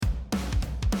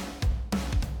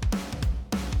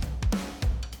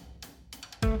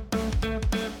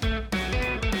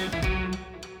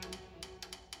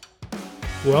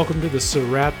Welcome to the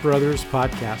Surratt Brothers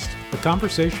podcast, a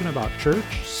conversation about church,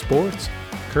 sports,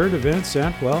 current events,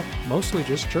 and, well, mostly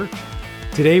just church.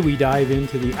 Today we dive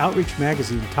into the Outreach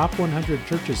Magazine Top 100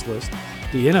 Churches list,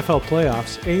 the NFL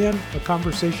playoffs, and a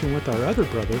conversation with our other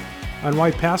brother on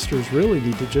why pastors really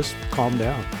need to just calm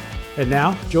down. And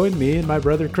now, join me and my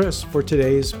brother Chris for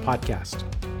today's podcast.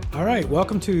 All right,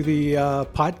 welcome to the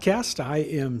podcast. I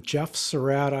am Jeff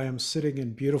Surratt. I am sitting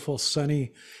in beautiful,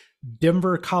 sunny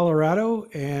Denver, Colorado,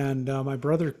 and my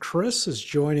brother Chris is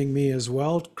joining me as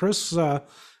well. Chris,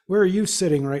 where are you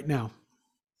sitting right now?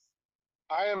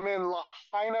 I am in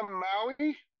Lahaina,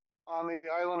 Maui, on the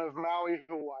island of Maui,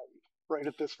 Hawaii, right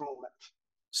at this moment.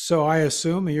 So I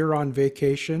assume you're on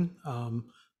vacation.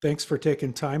 Thanks for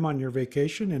taking time on your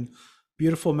vacation and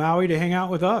beautiful Maui to hang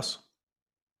out with us.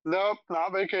 Nope,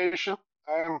 not vacation.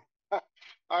 I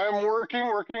am working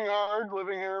hard,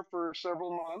 living here for several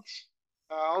months.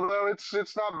 Although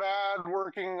it's not bad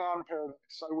working on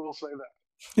paradise, I will say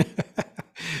that.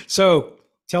 So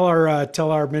tell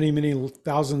our many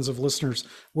thousands of listeners,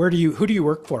 who do you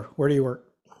work for? Where do you work?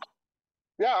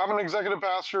 Yeah, I'm an executive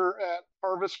pastor at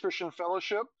Harvest Christian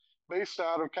Fellowship, based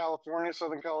out of California,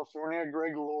 Southern California.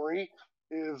 Greg Laurie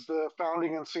is the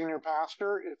founding and senior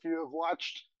pastor. If you have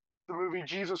watched the movie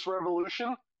Jesus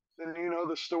Revolution, then you know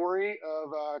the story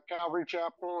of Calvary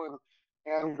Chapel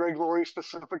and Greg Laurie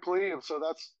specifically, and so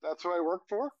that's who I work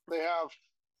for. They have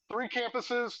three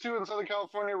campuses, two in Southern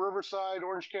California, Riverside,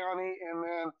 Orange County, and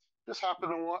then just happen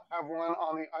to have one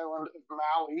on the island of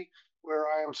Maui, where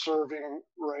I am serving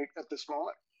right at this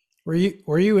moment.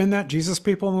 Were you in that Jesus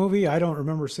People movie? I don't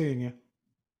remember seeing you.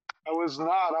 I was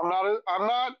not. I'm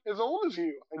not as old as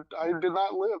you. I did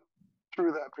not live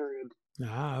through that period.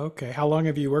 Ah, okay. How long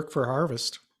have you worked for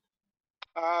Harvest?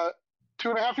 Uh,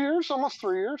 2.5 years, almost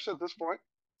 3 years at this point.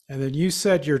 And then you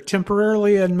said you're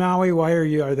temporarily in Maui. Why are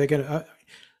you? Are they going to?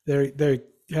 They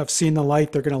have seen the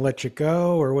light. They're going to let you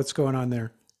go, or what's going on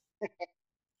there?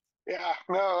 Yeah,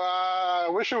 no. I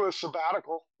wish it was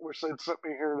sabbatical. Wish they'd sent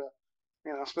me here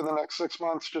to, spend the next 6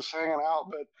 months just hanging out.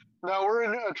 But no, we're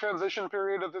in a transition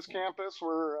period at this campus.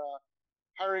 We're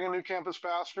hiring a new campus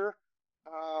pastor,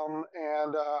 and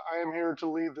I am here to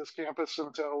lead this campus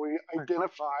until we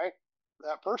identify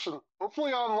that person.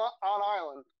 Hopefully on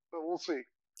island, but we'll see.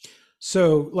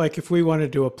 So, like, if we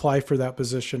wanted to apply for that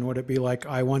position, would it be like,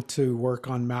 I want to work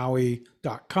on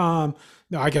Maui.com?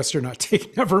 No, I guess you're not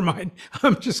taking, never mind.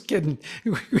 I'm just kidding.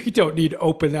 We don't need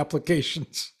open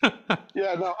applications.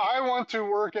 Yeah, no, I want to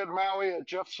work at Maui at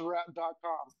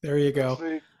jeffsurratt.com. There you That's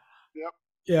go. yep.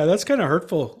 Yeah, that's kind of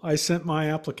hurtful. I sent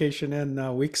my application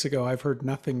in weeks ago. I've heard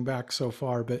nothing back so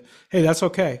far, but hey, that's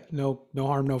okay. No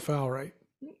harm, no foul, right?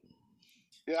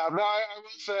 Yeah, no, I will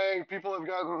say people have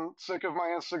gotten sick of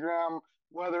my Instagram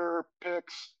weather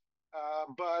pics,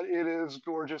 but it is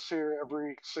gorgeous here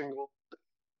every single.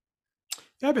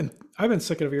 I've been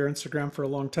sick of your Instagram for a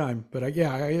long time, but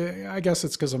I guess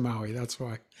it's because of Maui. That's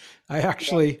why. I Yeah.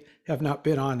 actually have not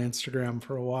been on Instagram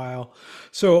for a while.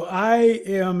 So I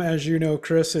am, as you know,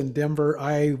 Chris, in Denver.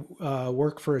 I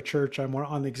work for a church. I'm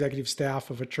on the executive staff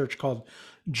of a church called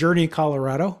Journey,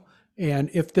 Colorado.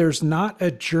 And if there's not a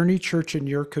Journey Church in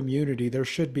your community, there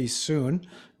should be soon.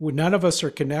 None of us are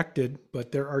connected,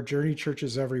 but there are Journey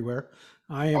churches everywhere.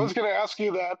 I I am was going to ask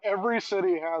you that. Every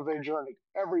city has a journey.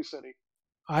 Every city.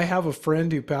 I have a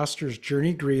friend who pastors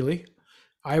Journey Greeley.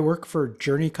 I work for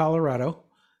Journey, Colorado,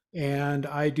 and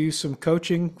I do some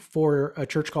coaching for a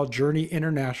church called Journey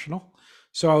International.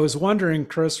 So I was wondering,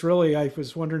 Chris, really, I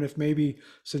was wondering if maybe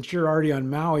since you're already on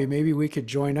Maui, maybe we could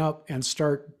join up and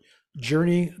start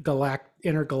Journey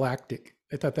Intergalactic.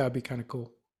 I thought that would be kind of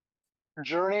cool.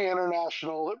 Journey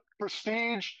International.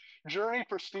 Prestige. Journey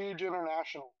Prestige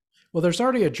International. Well, there's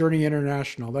already a Journey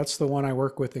International. That's the one I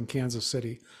work with in Kansas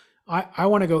City. I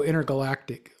want to go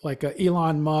intergalactic, like a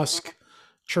Elon Musk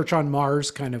Church on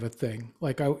Mars kind of a thing.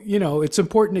 Like it's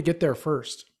important to get there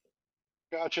first.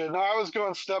 Gotcha. No, I was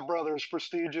going Step Brothers,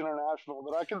 Prestige International,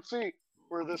 but I can see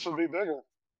where this would be bigger.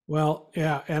 Well,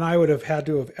 yeah, and I would have had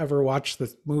to have ever watched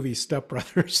the movie Step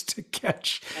Brothers to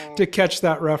catch Mm, to catch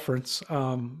that reference.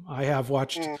 I have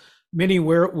watched mm. many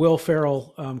Will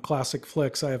Ferrell classic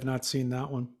flicks. I have not seen that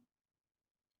one.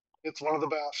 It's one of the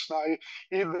best. Now,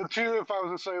 the two, if I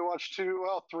was to say watch two,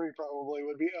 well, three probably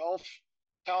would be Elf,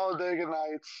 Talladega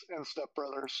Nights, and Step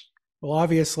Brothers. Well,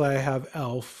 obviously, I have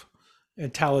Elf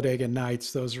and Talladega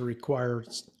Nights. Those are required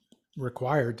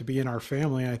to be in our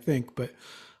family, I think. But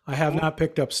I have Mm, not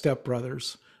picked up Step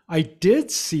Brothers. I did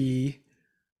see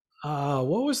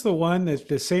what was the one that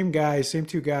the same guys, same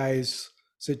two guys?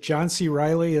 Is it John C.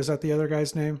 Riley? Is that the other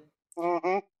guy's name?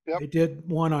 mm-hmm. Yep. They did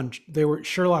one on, they were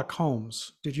Sherlock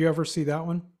Holmes. Did you ever see that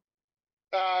one?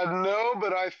 No,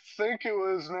 but I think it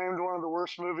was named one of the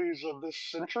worst movies of this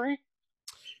century,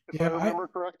 if I Yeah, remember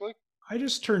correctly. I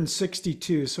just turned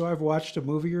 62, so I've watched a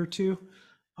movie or two.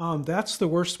 That's the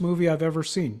worst movie I've ever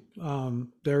seen.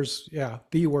 Yeah,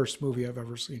 the worst movie I've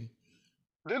ever seen.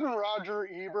 Didn't Roger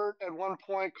Ebert at one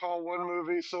point call one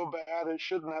movie so bad it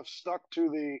shouldn't have stuck to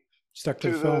the Stuck to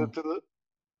the to the film. to the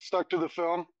stuck to the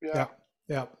film? Yeah,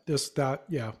 Yeah, yeah,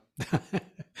 yeah.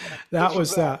 That this was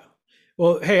was that. that.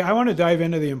 Well, hey, I want to dive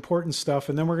into the important stuff,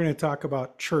 and then we're going to talk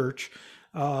about church.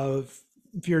 Uh,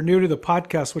 if you're new to the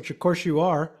podcast, which of course you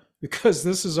are, because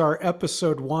this is our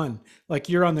episode one, like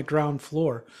you're on the ground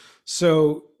floor.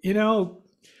 So,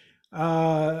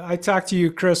 I talked to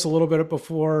you, Chris, a little bit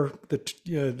before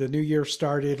the new year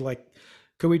started. Like,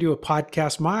 could we do a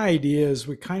podcast? My idea is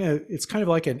it's kind of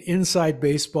like an inside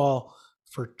baseball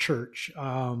for church.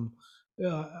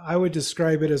 I would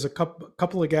describe it as a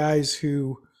couple of guys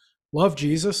who love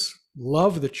Jesus,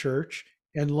 love the church,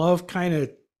 and love kind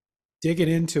of digging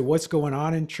into what's going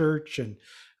on in church and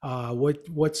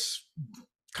what's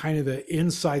kind of the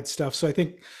inside stuff. So I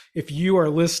think if you are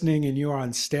listening and you're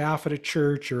on staff at a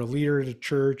church or a leader at a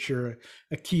church or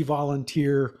a key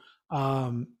volunteer,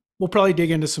 we'll probably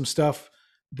dig into some stuff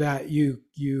that you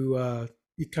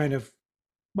kind of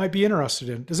might be interested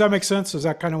in. Does that make sense? Is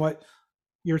that kind of what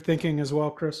you're thinking as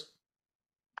well, Chris?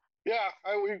 Yeah,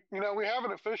 we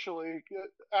haven't officially.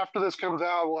 After this comes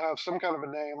out, we'll have some kind of a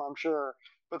name, I'm sure.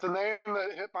 But the name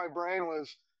that hit my brain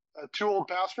was Two Old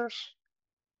Pastors,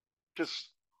 just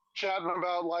chatting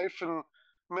about life and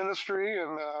ministry,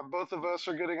 and both of us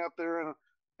are getting up there in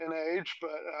age.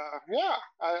 But yeah,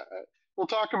 we'll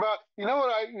talk about. You know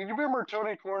what? You remember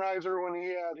Tony Kornheiser when he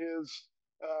had his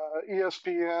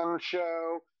ESPN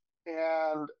show,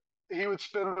 and he would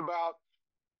spend about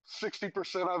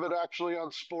 60% of it actually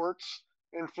on sports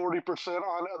and 40%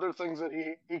 on other things that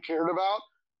he cared about.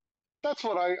 That's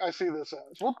what I see this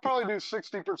as. We'll probably do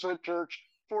 60% church,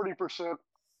 40%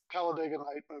 Talladega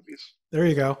Night movies. There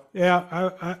you go.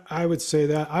 Yeah, I would say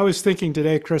that. I was thinking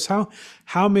today, Chris,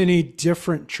 how many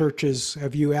different churches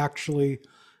have you actually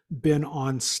been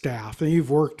on staff? And you've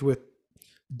worked with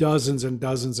dozens and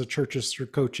dozens of churches through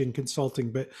coaching,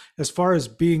 consulting, but as far as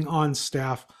being on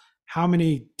staff, how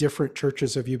many different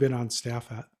churches have you been on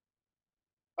staff at?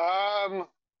 Um,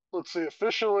 let's see,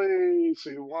 officially, let's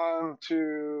see, one,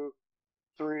 two,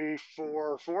 three,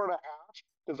 four, 4.5,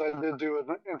 because I did do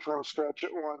an interim stretch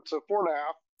at one, so 4.5.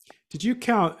 Did you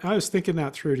count? I was thinking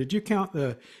that through. Did you count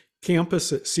the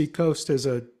campus at Seacoast as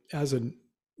a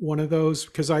one of those?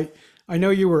 Because I know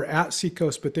you were at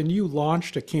Seacoast, but then you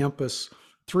launched a campus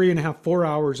 3.5, 4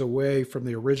 hours away from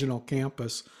the original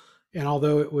campus, and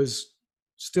although it was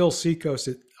still Seacoast,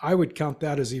 I would count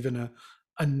that as even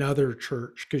another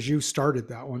church because you started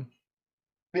that one.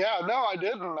 Yeah, no, I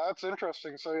didn't. That's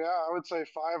interesting. So yeah, I would say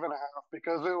 5.5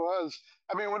 because it was.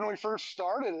 I mean, when we first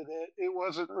started it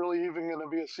wasn't really even going to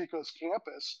be a Seacoast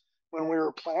campus when we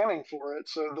were planning for it.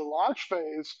 So the launch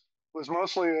phase was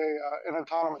mostly an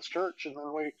autonomous church, and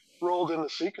then we rolled into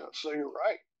Seacoast. So you're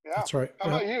right. Yeah. That's right. How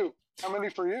Yeah. about you? How many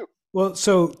for you? Well,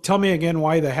 so tell me again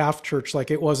why the half church, like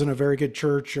it wasn't a very good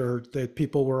church or that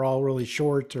people were all really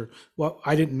short or what?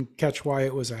 I didn't catch why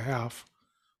it was a half.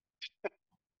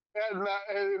 And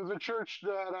it was a church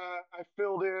that I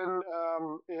filled in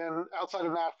outside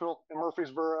of Nashville in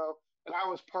Murfreesboro, and I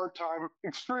was part time,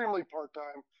 extremely part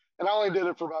time, and I only did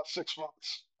it for about 6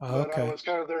 months. Oh, But I okay. was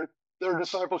kind of their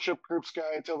discipleship groups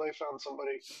guy until they found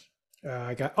somebody.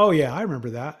 Oh yeah, I remember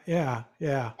that. Yeah,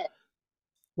 yeah.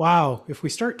 Wow. If we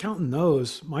start counting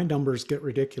those, my numbers get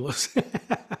ridiculous.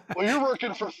 Well, you're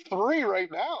working for three right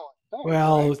now, I think, right?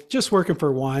 Well, just working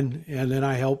for one. And then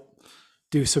I help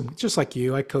do some, just like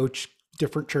you, I coach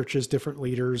different churches, different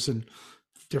leaders, and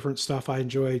different stuff. I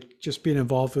enjoy just being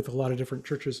involved with a lot of different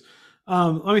churches.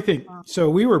 Let me think. So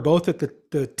we were both at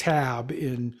the Tab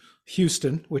in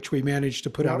Houston, which we managed to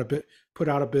Yep. put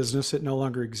out of business. It no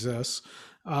longer exists.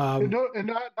 And, Um, no, and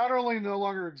not only no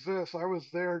longer exists, I was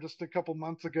there just a couple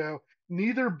months ago.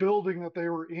 Neither building that they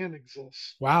were in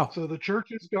exists. wow. So the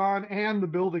church is gone and the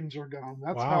buildings are gone.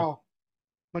 That's Wow. how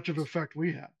much of an effect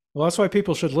we had. Well, that's why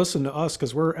people should listen to us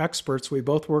because we're experts. We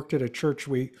both worked at a church.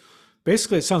 We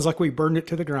basically, it sounds like we burned it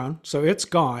to the ground. So it's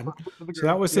gone. To the So that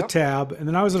ground. was the Yep. Tab. And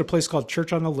then I was at a place called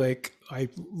Church on the Lake. I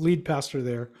lead pastor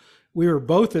there. We were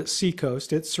both at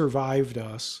Seacoast. It survived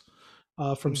us.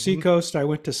 From Hmm. Seacoast, I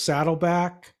went to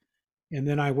Saddleback. And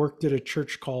then I worked at a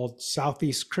church called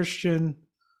Southeast Christian.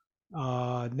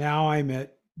 Now I'm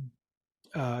at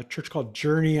a church called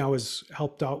Journey. I was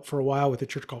helped out for a while with a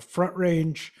church called Front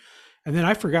Range. And then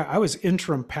I forgot I was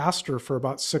interim pastor for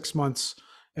about 6 months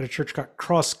at a church called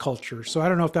Cross Culture. So I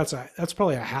don't know if that's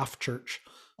probably a half church.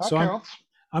 That So counts.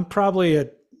 I'm probably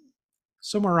at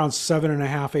somewhere around seven and a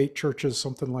half, eight churches,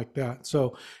 something like that.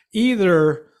 So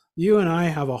either you and I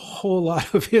have a whole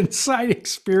lot of inside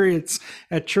experience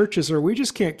at churches, or we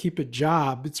just can't keep a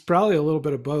job. It's probably a little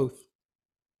bit of both.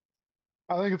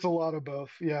 I think it's a lot of both.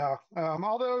 Yeah.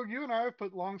 Although you and I have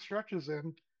put long stretches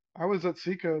in. I was at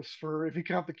Seacoast for, if you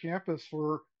count the campus,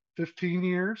 for 15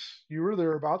 years. You were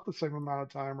there about the same amount of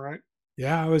time, right?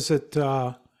 Yeah, I was at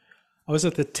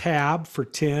the Tab for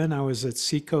 10. I was at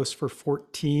Seacoast for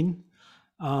 14.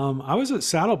 I was at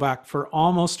Saddleback for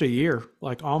almost a year,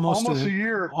 like Almost a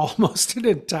year. almost an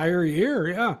entire year.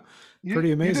 Yeah, You pretty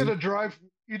you did amazing. a drive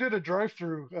you did a drive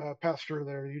through pastor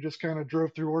there. You just kind of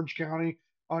drove through Orange County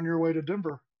on your way to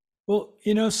Denver. Well,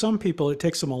 you know, some people, it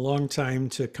takes them a long time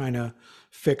to kind of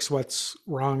fix what's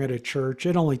wrong at a church.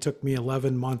 It only took me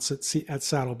 11 months at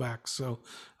Saddleback. So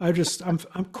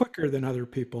I'm quicker than other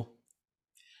people.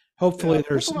 Yeah, Hopefully that's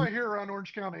there's, what I hear around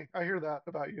Orange County. I hear that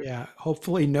about you. yeah,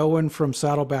 hopefully no one from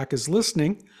Saddleback is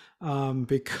listening,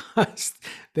 because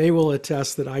they will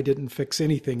attest that I didn't fix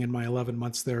anything in my 11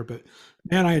 months there. But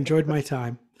man, I enjoyed my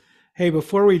time. Hey,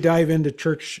 before we dive into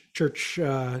church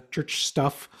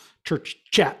stuff, church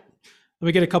chat, let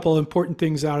me get a couple of important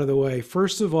things out of the way.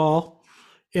 First of all,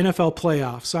 NFL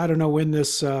playoffs. I don't know when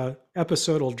this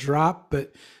episode will drop,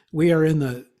 but we are in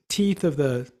the teeth of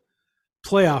the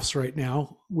playoffs right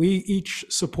now. We each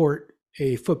support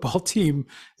a football team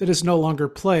that is no longer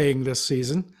playing this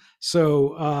season.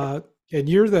 So, and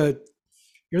you're the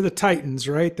Titans,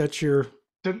 right?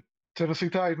 Ten- Tennessee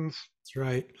Titans. That's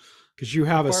right, because you We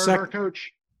have a fired our sec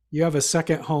coach. you have a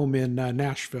second home in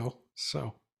Nashville.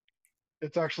 So,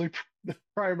 It's actually the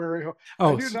primary home. I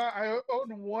oh, do not. I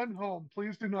own one home.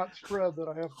 Please do not spread that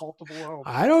I have multiple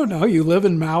I homes. don't know. You live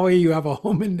in Maui. You have a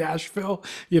home in Nashville.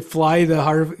 You fly the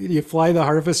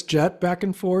Harvest Jet back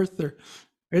and forth.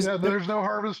 Yeah, there's no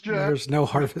Harvest Jet. There's no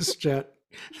Harvest Jet.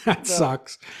 That No.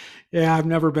 sucks. Yeah, I've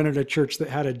never been at a church that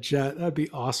had a jet. That'd be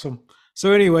awesome.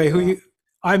 So anyway, Yeah.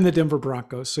 I'm the Denver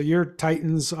Broncos. So you're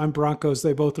Titans. I'm Broncos.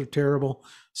 They both are terrible.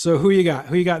 So who you got?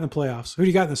 Who you got in the playoffs? Who do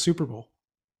you got in the Super Bowl?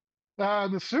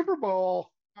 The Super Bowl,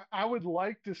 I would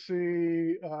like to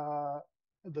see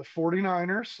the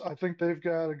 49ers. I think they've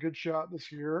got a good shot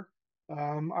this year.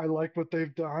 I like what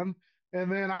they've done.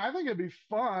 And then I think it'd be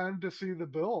fun to see the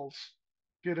Bills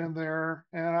get in there,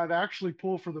 and I'd actually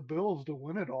pull for the Bills to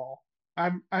win it all.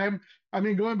 I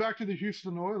mean, going back to the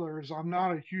Houston Oilers, I'm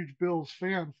not a huge Bills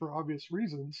fan for obvious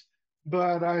reasons,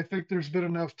 but I think there's been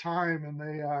enough time,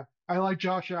 and I like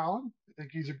Josh Allen. I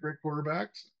think he's a great quarterback.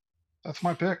 So that's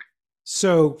my pick.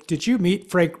 So did you meet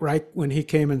Frank Reich when he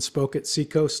came and spoke at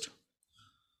Seacoast?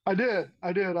 I did.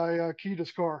 I did. I keyed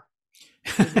his car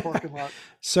in the parking lot.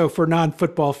 So for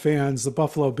non-football fans, the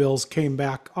Buffalo Bills came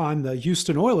back on the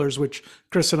Houston Oilers, which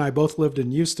Chris and I both lived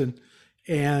in Houston,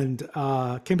 and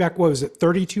came back. What was it?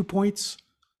 32 points.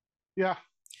 Yeah.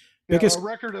 Yeah. A Biggest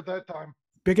record at that time.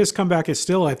 biggest comeback is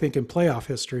still, I think, in playoff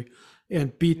history,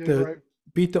 and Yeah, you're right.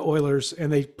 beat the Oilers,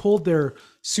 and they pulled their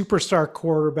superstar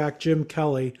quarterback Jim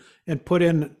Kelly and put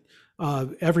in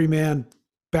everyman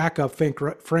backup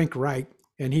Frank Reich,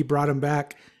 and he brought him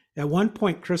back. At one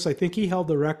point, Chris, I think he held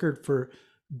the record for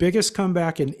biggest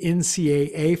comeback in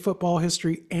NCAA football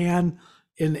history and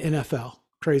in the NFL.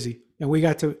 Crazy. And we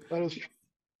got to. That is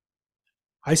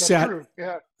I that's sat. true.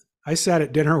 Yeah. I sat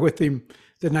at dinner with him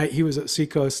the night he was at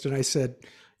Seacoast, and I said,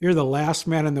 "You're the last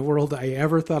man in the world I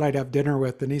ever thought I'd have dinner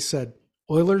with." And he said,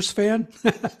 "Oilers fan."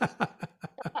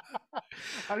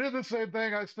 I did the same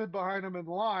thing. I stood behind him in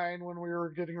line when we were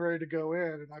getting ready to go in,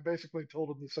 and I basically told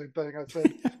him the same thing. I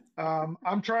said,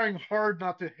 "I'm trying hard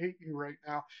not to hate you right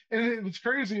now." And what's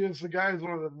crazy is the guy is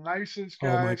one of the nicest Oh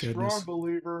my guys, strong goodness.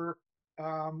 believer.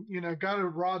 Got a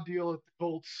raw deal at the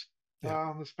Colts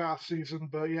Yeah. this past season,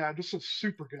 but yeah, just a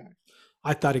super guy.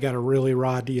 I thought he got a really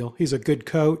raw deal. He's a good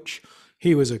coach.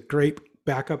 He was a great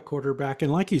backup quarterback.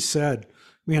 And like you said,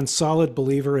 man, solid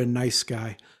believer and nice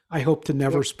guy. I hope to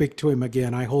never Yep. speak to him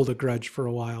again. I hold a grudge for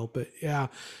a while, but yeah,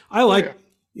 I Oh like, yeah.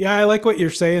 yeah, I like what you're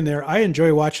saying there. I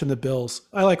enjoy watching the Bills.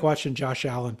 I like watching Josh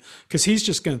Allen because he's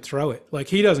just going to throw it. Like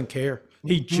he doesn't care.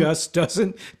 He Hmm. just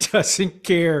doesn't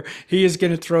care. He is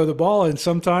going to throw the ball, and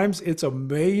sometimes it's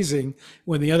amazing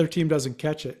when the other team doesn't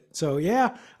catch it. So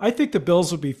yeah, I think the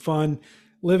Bills would be fun.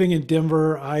 Living in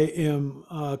Denver, I am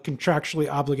contractually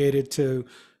obligated to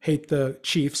hate the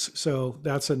Chiefs, so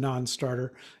that's a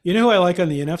non-starter. You know who I like on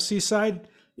the NFC side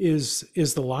is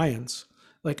the Lions.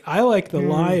 Like I like the Mm.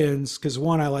 Lions because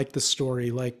one, I like the story.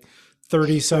 Like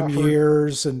 30 some Stafford,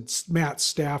 years, and Matt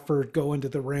Stafford going to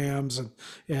the Rams,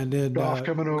 and then Goff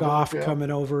coming over. Goff Yeah. coming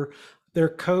over. Their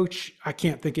coach, I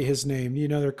can't think of his name. You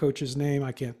know their coach's name?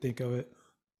 I can't think of it.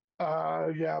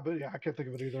 Yeah, but yeah, I can't think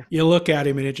of it either. You look at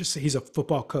him and he's a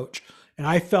football coach. And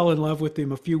I fell in love with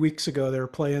him a few weeks ago. They were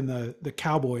playing the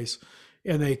Cowboys,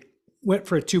 and they went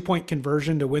for a 2 point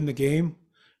conversion to win the game,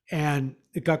 and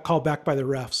it got called back by the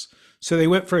refs. So they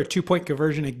went for a 2 point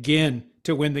conversion again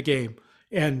to win the game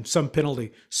and some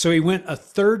penalty. So he went a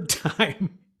third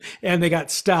time and they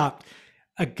got stopped.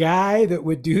 A guy that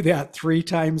would do that 3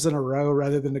 times in a row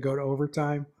rather than to go to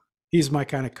overtime, he's my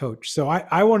kind of coach. So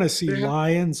I want to see Dan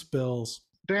Lions, Bills.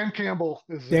 Dan Campbell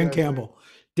is the Dan guy's name. Campbell.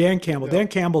 Dan Campbell. Yep. Dan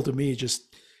Campbell to me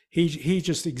just he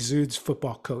just exudes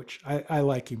football coach. I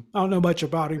like him. I don't know much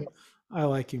about him. Yep. I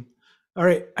like him. All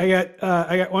right, I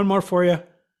got one more for you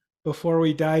before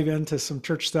we dive into some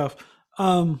church stuff.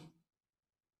 Um,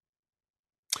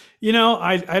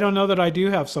 I don't know that I do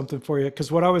have something for you,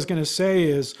 because what I was going to say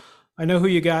is I know who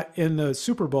you got in the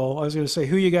Super Bowl. I was going to say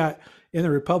who you got in the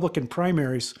Republican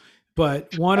primaries,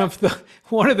 but one of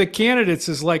the candidates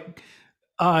is like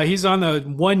he's on the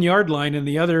 1 yard line, and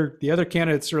the other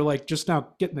candidates are like just now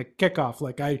getting the kickoff.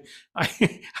 Like I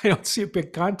I don't see a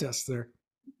big contest there.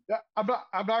 Yeah,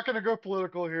 I'm not going to go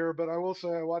political here, but I will say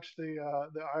I watched the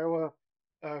Iowa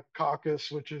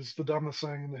caucus, which is the dumbest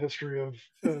thing in the history of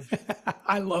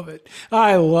I love it.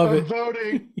 I love of it.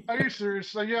 voting. Are you serious?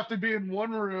 So you have to be in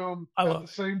one room I at the love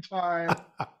same time.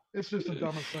 it. It's just the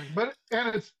dumbest thing.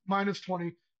 And it's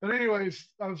 -20. But anyways,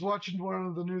 I was watching one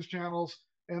of the news channels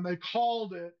and they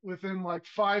called it within like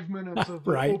 5 minutes of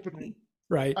the Right. opening.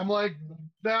 Right. I'm like,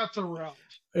 that's a route.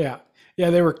 Yeah. Yeah.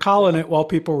 They were calling Yeah. it while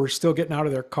people were still getting out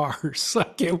of their cars.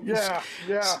 Like it was. Yeah.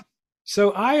 Yeah.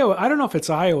 So Iowa, I don't know if it's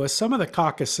Iowa. Some of the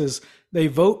caucuses, they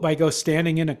vote by go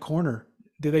standing in a corner.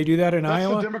 Do they do that in That's the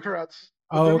Iowa? Democrats.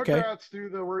 The Oh, okay. Democrats do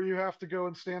the where you have to go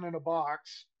and stand in a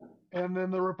box. And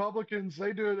then the Republicans,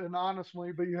 they do it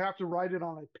anonymously, but you have to write it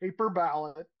on a paper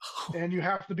ballot and you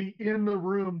have to be in the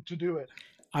room to do it.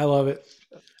 I love it.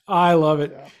 I love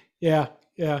it. Yeah. Yeah.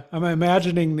 Yeah. I'm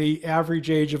imagining the average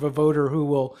age of a voter who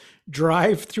will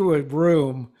drive through a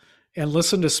room and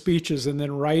listen to speeches and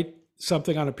then write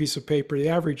something on a piece of paper. The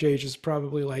average age is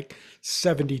probably like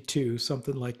 72,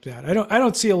 something like that. I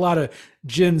don't see a lot of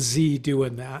Gen Z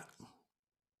doing that.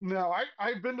 No,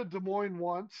 I've been to Des Moines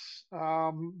once.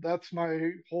 That's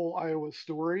my whole Iowa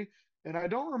story. And I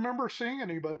don't remember seeing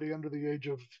anybody under the age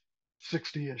of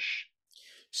 60-ish.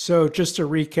 So just to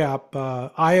recap,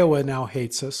 Iowa now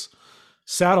hates us.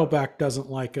 Saddleback doesn't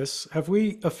like us. Have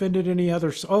we offended any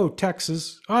others? Oh,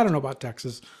 Texas. I don't know about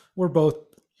Texas. We're both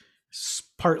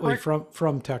partly Frank,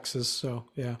 from Texas, so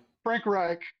yeah. Frank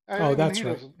Reich, Oh, even that's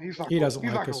right. He doesn't he's like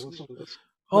not going us. to listen to this.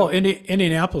 Oh, No.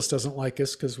 Indianapolis doesn't like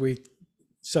us because we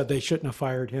said they shouldn't have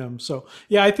fired him. So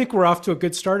yeah, I think we're off to a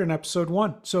good start in episode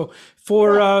 1. So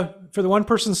Yeah. for the one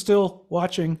person still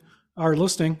watching or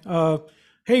listening,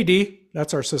 hey Dee,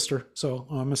 that's our sister. So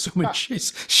I'm assuming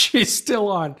she's still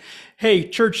on. Hey,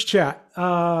 church chat.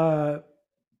 I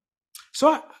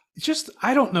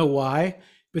don't know why,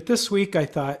 but this week I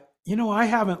thought, I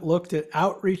haven't looked at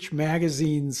Outreach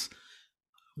Magazine's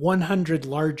 100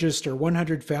 largest or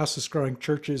 100 fastest growing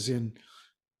churches in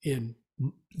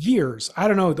years. I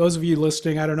don't know. Those of you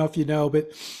listening, I don't know if you know,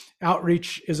 but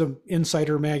Outreach is an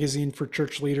insider magazine for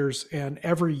church leaders, and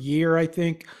every year I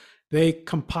think they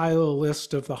compile a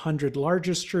list of the 100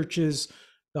 largest churches,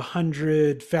 the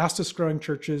 100 fastest growing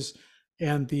churches,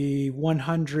 and the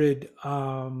 100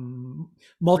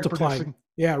 multiplying,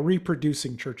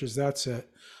 reproducing churches. That's it.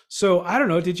 So I don't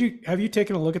know. Have you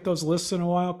taken a look at those lists in a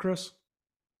while, Chris?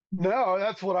 No,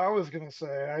 that's what I was going to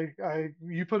say.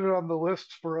 You put it on the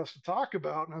list for us to talk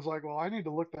about, and I was like, well, I need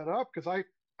to look that up because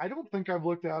I don't think I've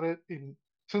looked at it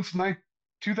since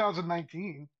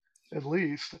 2019 at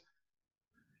least.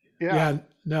 Yeah, Yeah,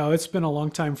 no, it's been a long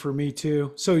time for me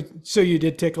too. So you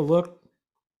did take a look?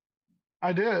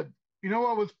 I did. You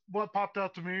know what popped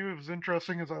out to me? It was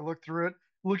interesting as I looked through it,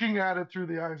 looking at it through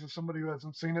the eyes of somebody who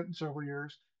hasn't seen it in several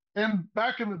years. And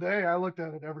back in the day, I looked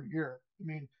at it every year. I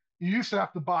mean, you used to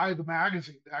have to buy the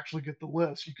magazine to actually get the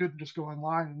list. You couldn't just go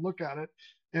online and look at it.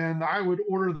 And I would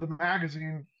order the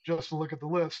magazine just to look at the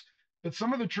list. But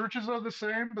some of the churches are the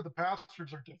same, but the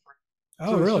pastors are different. Oh,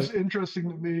 So it's really? just interesting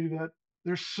to me that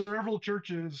there's several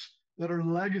churches that are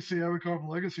legacy. I would call them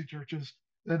legacy churches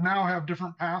that now have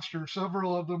different pastors.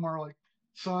 Several of them are like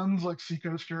sons, like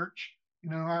Seacoast Church.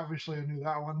 Obviously I knew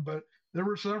that one, but there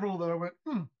were several that I went,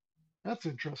 that's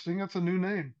interesting. That's a new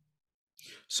name.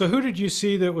 So who did you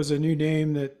see that was a new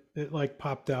name that like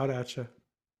popped out at you?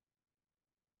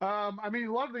 I mean,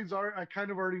 a lot of these are I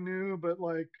kind of already knew, but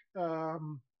like uh,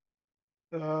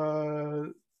 uh,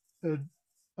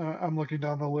 I'm looking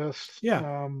down the list.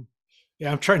 Yeah.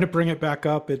 Yeah, I'm trying to bring it back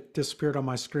up. It disappeared on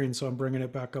my screen, so I'm bringing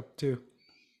it back up too.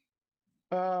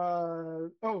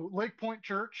 Oh, Lake Point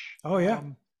Church. Oh yeah.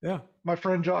 Yeah. My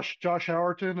friend Josh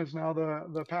Howerton is now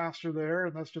the pastor there,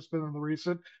 and that's just been in the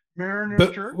recent. Mariners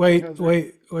But Church wait, has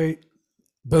wait, wait.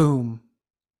 Boom.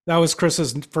 That was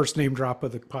Chris's first name drop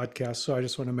of the podcast, so I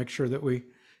just want to make sure that we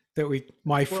my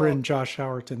well, friend Josh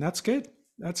Howerton. That's good.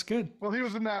 That's good. well, he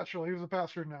was in Nashville. He was a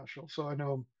pastor in Nashville, so I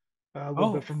know him a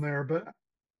little bit Oh, from there.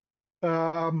 But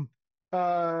um,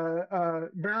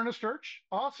 Mariners Church,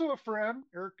 also a friend,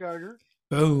 Eric Geiger.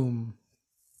 boom.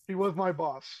 He was my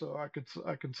boss, so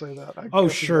I can say that. I Oh,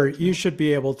 guess he sure. liked You me. should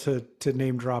be able to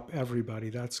name drop everybody.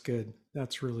 That's good.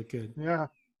 That's really good. Yeah,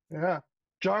 yeah.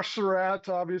 Josh Surratt,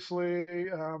 obviously.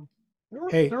 There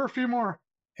Hey, were a few more.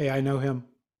 hey, I know him.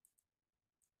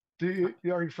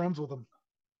 Are you friends with him?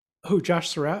 Who, Josh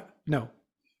Surratt? No.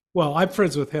 Well, I'm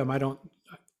friends with him.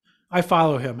 I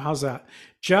follow him. How's that?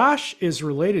 Josh is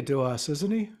related to us,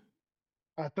 isn't he?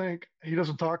 I think he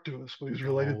doesn't talk to us, but he's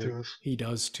related No, to us. he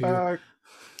does too. Uh,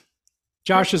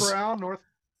 Josh Chris is, Brown, North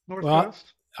well,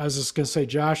 Coast. I was just going to say,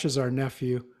 Josh is our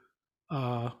nephew.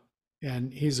 Uh,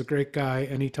 and he's a great guy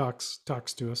and he talks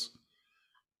to us.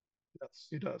 Yes,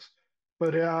 he does.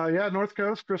 But yeah, North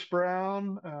Coast, Chris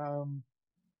Brown.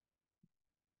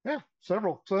 Yeah,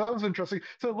 several. So that was interesting.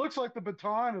 So it looks like the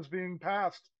baton is being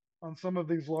passed on some of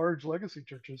these large legacy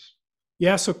churches.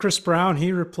 Yeah, so Chris Brown,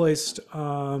 he replaced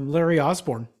Larry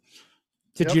Osborne.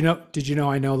 Did you Yep. know? Did you know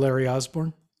I know Larry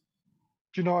Osborne?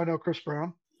 Do you know I know Chris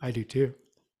Brown? I do too.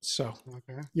 So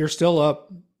Okay. you're still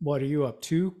up. What are you up?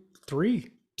 Two,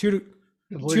 three, two to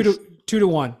At two least. to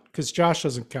 2-1 because Josh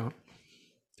doesn't count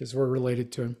because we're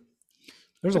related to him.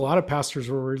 There's a lot of pastors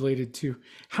we're related to.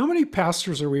 How many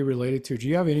pastors are we related to? Do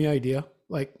you have any idea?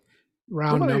 Like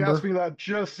round Somebody asked number? me that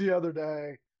just the other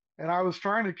day, and I was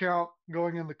trying to count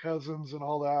going into cousins and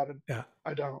all that, and Yeah,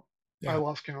 I don't. I yeah.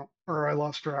 lost count or I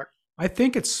lost track. I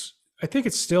think it's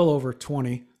still over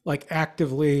 20. Like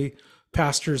actively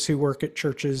pastors who work at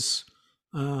churches.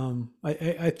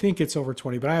 I think it's over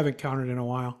 20, but I haven't counted in a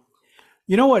while.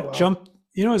 You know what Wow. jumped?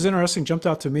 You know, was interesting. Jumped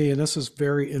out to me, and this is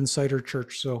very insider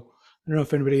church. So I don't know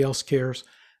if anybody else cares,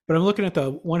 but I'm looking at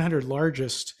the 100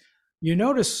 largest. You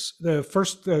notice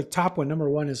the top one, number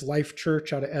one, is Life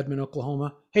Church out of Edmond,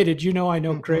 Oklahoma. Hey, did you know I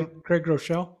know Hmm. Craig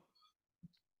Rochelle?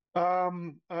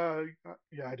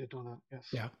 Yeah, I did know that. Yes.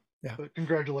 Yeah, yeah. But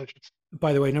congratulations.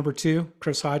 By the way, number two,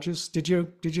 Chris Hodges. Did you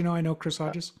know I know Chris Uh,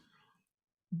 Hodges?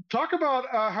 Talk about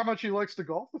how much he likes to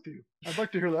golf with you. I'd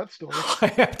like to hear that story. I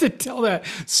have to tell that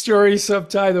story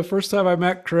sometime. The first time I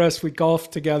met Chris, we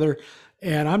golfed together,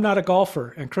 and I'm not a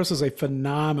golfer, and Chris is a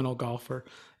phenomenal golfer.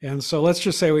 And so let's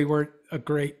just say we weren't a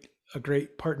great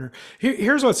partner.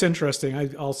 Here's what's interesting.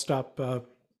 I'll stop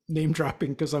name dropping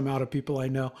because I'm out of people I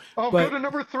know. Oh, go But to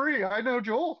number three. I know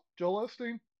Joel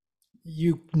Osteen.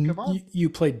 you Come on. you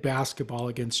played basketball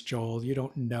against Joel. You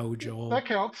don't know Joel. That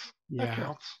counts. That Yeah,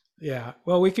 counts. yeah.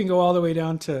 Well, we can go all the way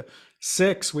down to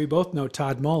six. We both know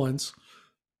Todd Mullins.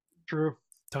 True.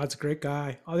 Todd's a great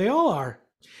guy. Oh, they all are.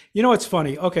 You know what's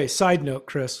funny? Okay, side note,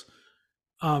 Chris.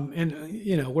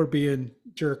 And we're being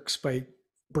jerks by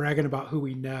bragging about who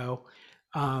we know.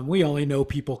 We only know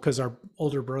people because our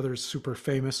older brother is super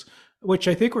famous, which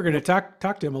I think we're going to Yep.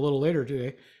 talk to him a little later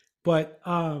today. But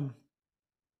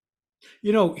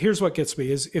here's what gets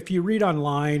me is if you read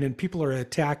online and people are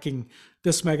attacking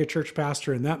this megachurch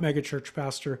pastor and that megachurch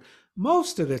pastor,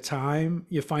 most of the time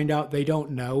you find out they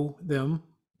don't know them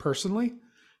personally.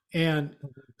 And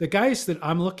the guys that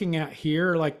I'm looking at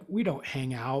here, like we don't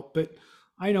hang out, but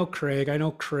I know Craig, I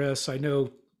know Chris, I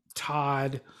know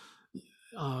Todd.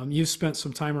 You've spent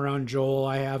some time around Joel.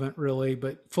 I haven't really,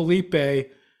 but Felipe.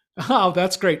 Oh,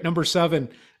 that's great. Number seven.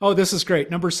 Oh, this is great.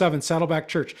 Number seven, Saddleback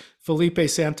Church, Felipe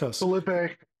Santos. Felipe.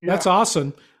 That's Yeah.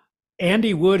 awesome.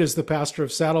 Andy Wood is the pastor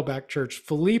of Saddleback Church.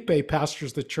 Felipe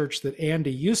pastors the church that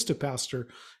Andy used to pastor,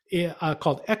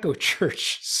 called Echo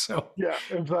Church. So, Yeah.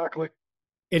 Exactly.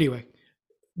 anyway,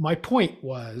 my point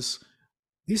was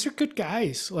these are good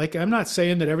guys. Like, I'm not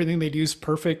saying that everything they do is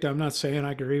perfect. I'm not saying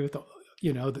I agree with,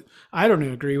 I don't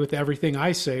agree with everything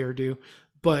I say or do,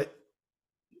 but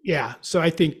yeah. So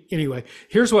I think anyway,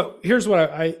 here's what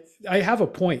I have a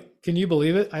point. Can you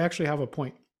believe it? I actually have a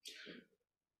point.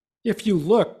 If you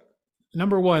look,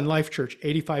 number one, Life Church,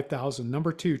 85,000.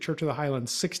 Number two, Church of the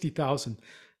Highlands, 60,000.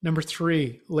 Number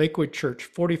three, Lakewood Church,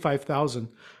 45,000.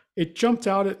 It jumped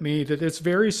out at me that it's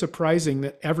very surprising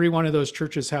that every one of those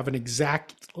churches have an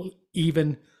exact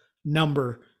even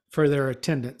number for their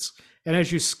attendance. And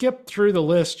as you skip through the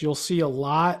list, you'll see a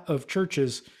lot of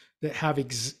churches that have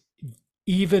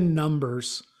even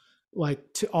numbers,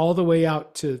 like all the way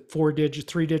out to 4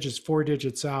 digits, 3 digits, 4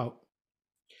 digits out.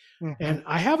 Hmm. And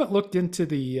I haven't looked into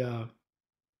the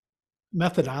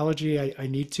methodology. I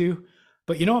need to,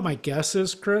 but you know what my guess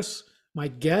is, Chris? My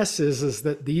guess is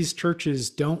that these churches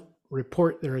don't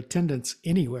report their attendance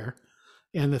anywhere,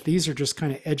 and that these are just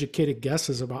kind of educated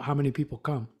guesses about how many people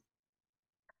come.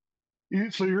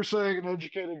 So you're saying an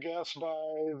educated guess by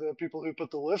the people who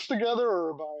put the list together,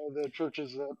 or by the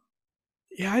churches that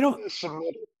Yeah, I don't.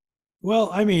 submitted? Well,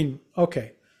 I mean,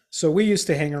 okay. So we used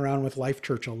to hang around with Life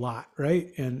Church a lot,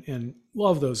 right? And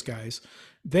love those guys.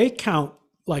 They count,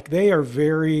 like they are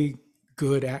very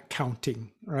good at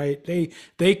counting, right?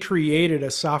 They created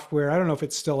a software, I don't know if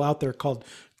it's still out there, called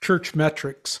Church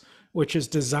Metrics, which is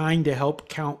designed to help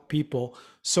count people.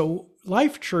 So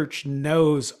Life Church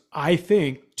knows, I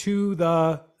think, to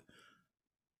the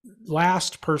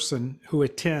last person who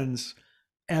attends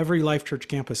every Life Church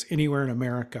campus anywhere in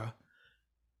America,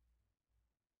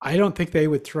 I don't think they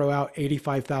would throw out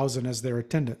 85,000 as their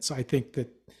attendance. I think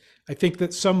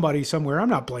that somebody somewhere, I'm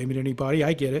not blaming anybody,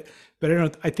 I get it,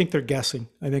 but I think they're guessing.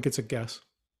 I think it's a guess.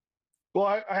 Well,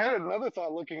 I had another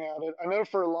thought looking at it. I know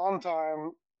for a long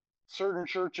time, certain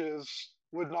churches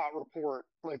would not report.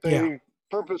 Like Yeah. they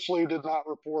purposely did not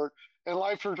report. And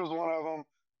Life Church was one of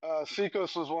them.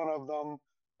 Seacoast was one of them.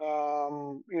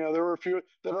 There were a few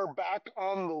that are back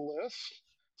on the list.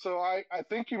 So I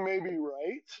think you may be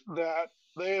right that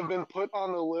they have been put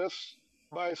on the list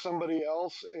by somebody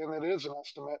else, and it is an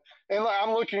estimate. And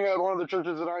I'm looking at one of the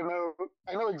churches that I know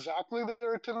exactly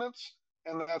their attendance,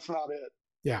 and that's not it.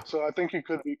 Yeah. So I think you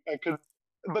could be, I could,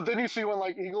 but then you see one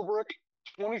like Eaglebrook,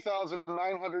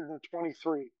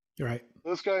 20,923. You're right.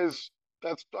 Those guys,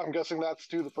 I'm guessing that's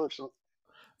to the person.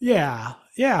 Yeah,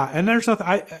 yeah, and there's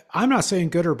nothing. I'm not saying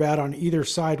good or bad on either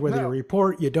side. Whether you No,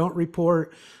 report, you don't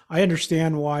report. I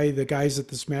understand why the guys at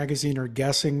this magazine are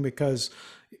guessing because,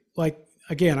 like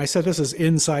again, I said this is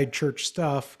inside church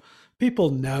stuff. People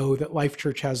know that Life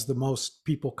Church has the most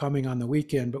people coming on the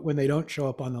weekend, but when they don't show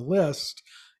up on the list,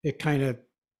 it kind of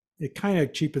it kind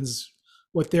of cheapens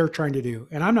what they're trying to do.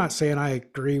 And I'm not saying I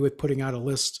agree with putting out a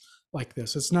list like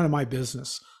this. It's none of my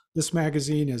business. This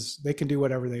magazine is, they can do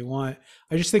whatever they want.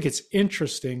 I just think it's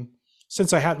interesting,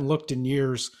 since I hadn't looked in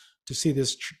years, to see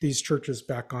these churches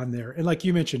back on there. And like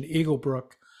you mentioned,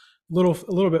 Eaglebrook, a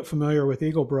little bit familiar with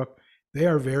Eaglebrook. They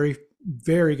are very,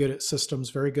 very good at systems,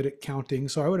 very good at counting.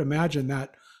 So I would imagine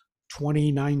that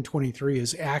 2923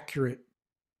 is accurate,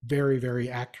 very, very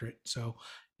accurate. So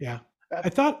yeah, that, I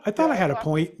thought I yeah. had a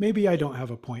point. Maybe I don't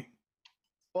have a point.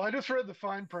 Well, I just read the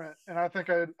fine print, and I think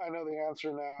I know the answer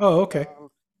Oh, now. okay.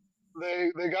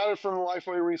 They got it from the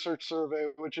Lifeway Research Survey,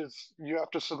 which is you have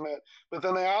to submit. But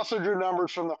then they also drew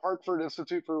numbers from the Hartford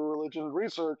Institute for Religion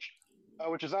Research,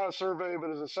 which is not a survey, but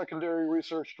is a secondary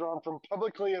research drawn from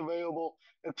publicly available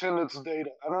attendance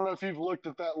data. I don't know if you've looked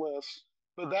at that list,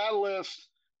 but that list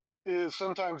is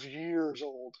sometimes years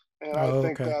old, and I Oh,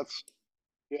 think okay. that's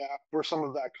where some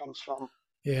of that comes from.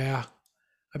 Yeah.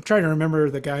 I'm trying to remember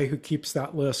the guy who keeps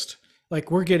that list.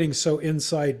 Like we're getting so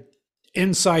inside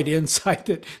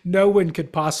that no one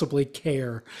could possibly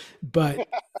care. But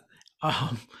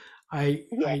um,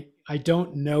 Yeah, I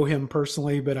don't know him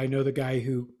personally, but I know the guy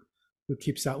who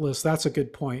keeps that list. That's a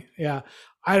good point. Yeah,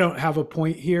 I don't have a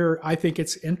point here. I think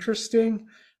it's interesting.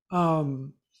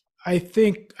 Um, I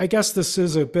guess this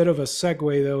is a bit of a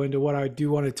segue though into what I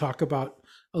do want to talk about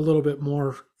a little bit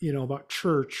more. About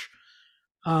church.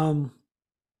 Um,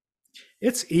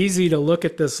 it's easy to look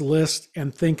at this list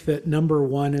and think that number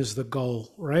one is the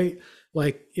goal, right?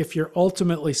 Like, if you're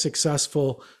ultimately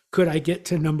successful, could I get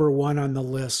to number one on the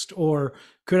list? Or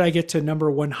could I get to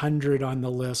number 100 on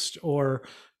the list? Or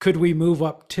could we move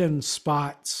up 10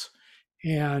 spots?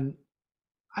 And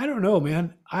I don't know,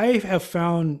 man. I have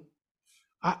found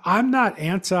I'm not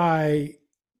anti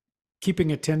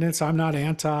keeping attendance, I'm not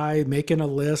anti making a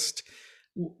list.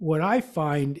 What I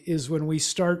find is when we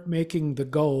start making the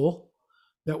goal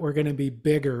that we're going to be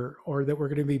bigger, or that we're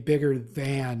going to be bigger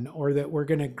than, or that we're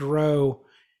going to grow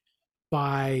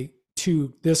by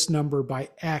to this number by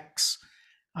X,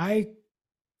 I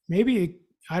maybe,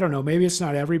 I don't know, maybe it's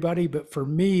not everybody, but for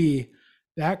me,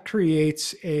 that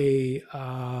creates it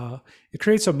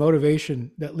creates a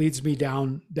motivation that leads me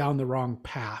down the wrong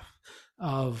path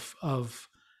of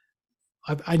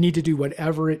I need to do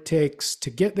whatever it takes to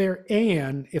get there.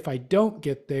 And if I don't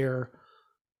get there,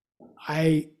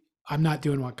 I I'm not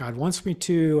doing what God wants me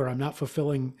to, or I'm not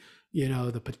fulfilling,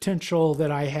 the potential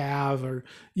that I have. Or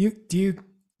you do you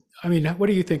I mean, what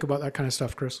do you think about that kind of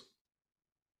stuff, Chris?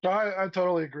 So I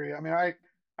totally agree. I mean, I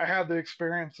had the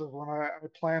experience of when I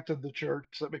planted the church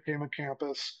that became a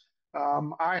campus.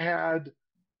 I had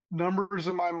numbers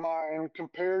in my mind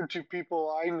compared to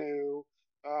people I knew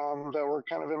that were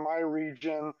kind of in my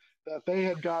region that they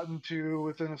had gotten to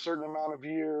within a certain amount of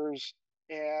years.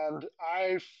 And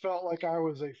I felt like I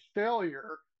was a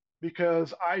failure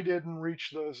because I didn't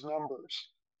reach those numbers.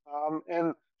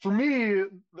 And for me,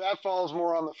 that falls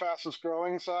more on the fastest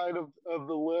growing side of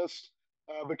the list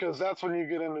because that's when you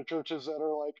get into churches that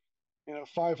are like,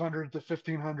 500 to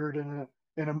 1500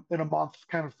 in a month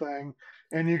kind of thing,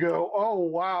 and you go, oh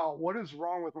wow, what is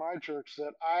wrong with my church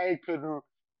that I couldn't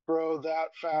grow that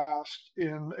fast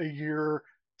in a year,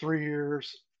 3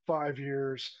 years, 5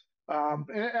 years?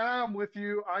 And I'm with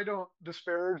you. I don't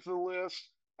disparage the list.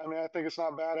 I mean, I think it's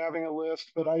not bad having a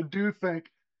list, but I do think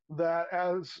that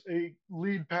as a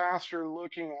lead pastor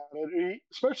looking at it,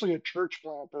 especially a church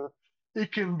planter,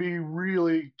 it can be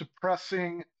really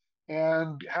depressing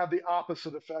and have the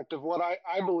opposite effect of what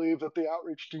I believe that the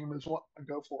outreach team is wanting to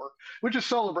go for, which is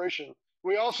celebration.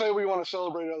 We all say we want to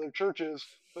celebrate other churches,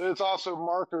 but it's also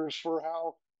markers for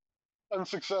how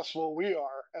unsuccessful we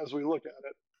are as we look at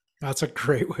it. That's a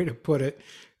great way to put it.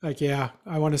 Like, yeah,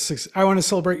 I want to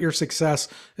celebrate your success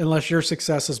unless your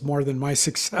success is more than my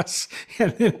success,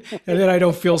 and then I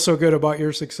don't feel so good about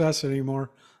your success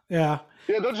anymore. Yeah.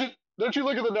 Yeah, don't you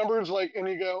look at the numbers like and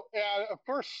you go, yeah, of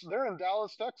course they're in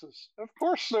Dallas, Texas. Of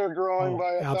course they're growing Oh,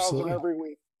 by 1,000 absolutely. every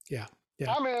week. Yeah.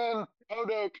 Yeah. I'm in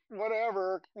Podoke,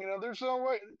 whatever. There's no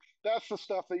way. That's the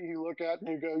stuff that you look at and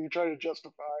you go, you try to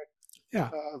justify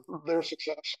Yeah. their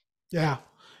success. Yeah.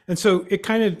 And so it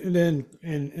kind of then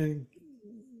and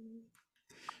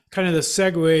kind of the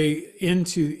segue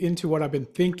into what I've been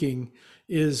thinking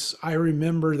is I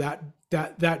remember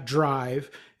that drive.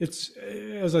 It's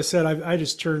as I said, I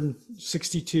just turned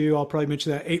 62. I'll probably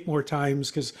mention that 8 more times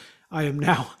because I'm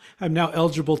now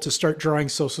eligible to start drawing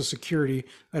Social Security.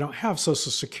 I don't have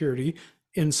Social Security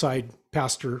inside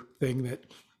pastor thing that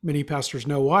many pastors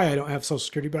know why I don't have Social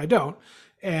Security, but I don't.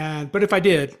 But if I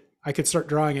did, I could start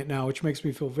drawing it now, which makes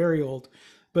me feel very old.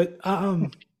 But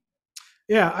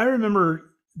yeah, I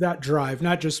remember that drive,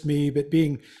 not just me, but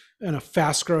being in a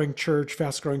fast growing church,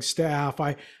 fast growing staff.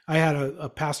 I had a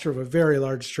pastor of a very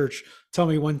large church tell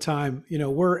me one time,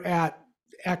 we're at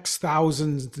X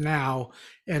thousands now.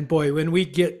 And boy, when we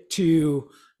get to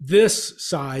this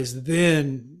size,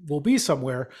 then we'll be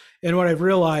somewhere. And what I've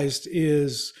realized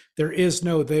is there is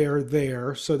no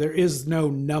there. So there is no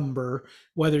number,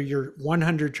 whether you're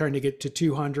 100 trying to get to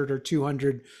 200 or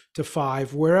 200 to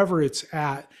 5, wherever it's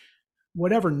at,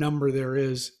 whatever number there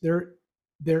is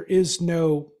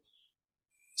no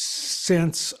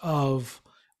sense of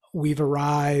we've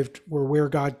arrived, we're where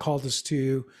God called us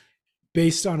to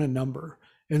based on a number.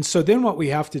 And so then what we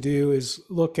have to do is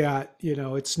look at,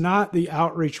 it's not the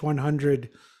outreach 100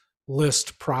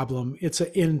 list problem, it's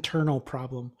an internal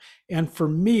problem. And for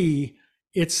me,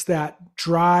 it's that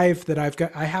drive that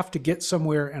I have to get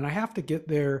somewhere and I have to get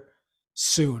there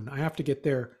soon. I have to get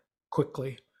there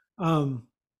quickly.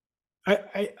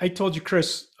 I told you,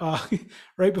 Chris,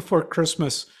 right before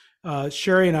Christmas,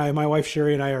 Sherry and I, my wife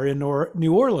Sherry and I, are in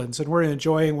New Orleans, and we're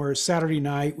enjoying. We're Saturday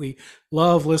night. We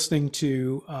love listening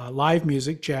to live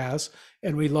music, jazz,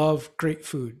 and we love great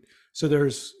food. So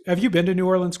have you been to New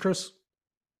Orleans, Chris?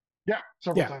 Yeah,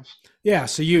 several Yeah, times. yeah.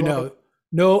 So We love it.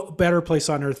 no better place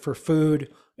on earth for food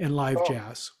and live Oh,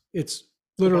 jazz. It's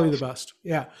the literally the best. best.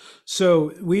 Yeah.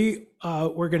 So we're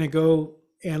going to go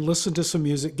and listen to some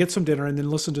music, get some dinner, and then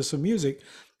listen to some music.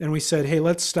 And we said, hey,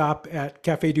 let's stop at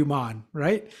Cafe Du Monde,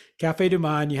 right? Cafe Du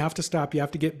Monde, you have to stop. You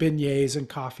have to get beignets and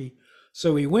coffee.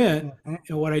 So we went, Mhm.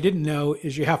 and what I didn't know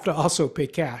is you have to also pay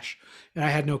cash. And I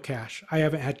had no cash. I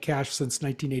haven't had cash since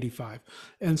 1985.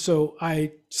 And so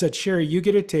I said, Sherry, you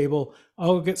get a table.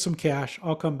 I'll get some cash.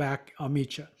 I'll come back. I'll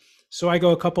meet you. So I go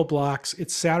a couple blocks.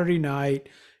 It's Saturday night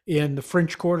in the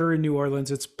French Quarter in New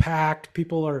Orleans. It's packed.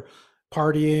 People are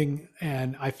partying,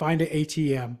 and I find an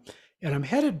ATM, and I'm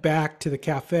headed back to the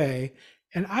cafe.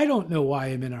 And I don't know why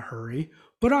I'm in a hurry,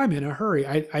 but I'm in a hurry.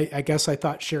 I guess I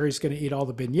thought Sherry's going to eat all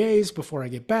the beignets before I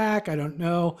get back. I don't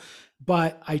know,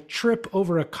 but I trip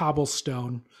over a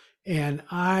cobblestone and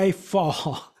I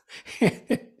fall.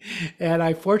 And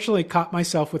I fortunately caught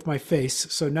myself with my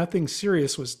face, so nothing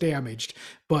serious was damaged.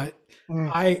 But Mm.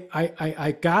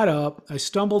 I got up, I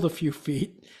stumbled a few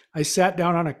feet, I sat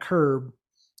down on a curb,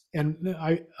 and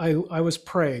I was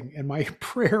praying, and my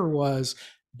prayer was,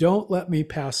 "Don't let me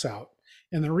pass out."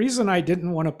 And the reason I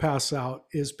didn't want to pass out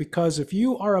is because if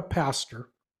you are a pastor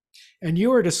and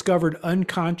you are discovered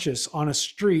unconscious on a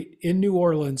street in New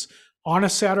Orleans on a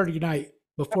Saturday night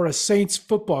before a Saints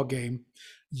football game,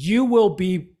 you will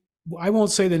be, I won't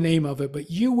say the name of it,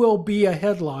 but you will be a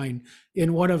headline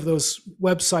in one of those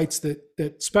websites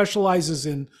that specializes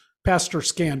in pastor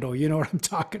scandal. You know what I'm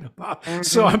talking about?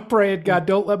 So Mm-hmm. I'm praying, God,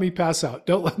 don't let me pass out.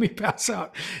 Don't let me pass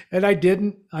out. And I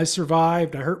didn't. I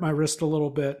survived. I hurt my wrist a little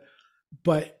bit.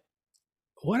 But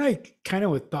what I kind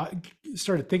of thought,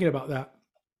 started thinking about that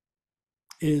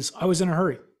is I was in a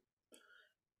hurry.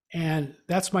 And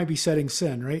that's my besetting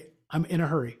sin, right? I'm in a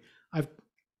hurry. I've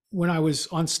when I was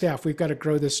on staff, we've got to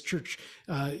grow this church.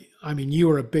 I mean, you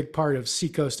were a big part of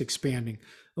Seacoast expanding.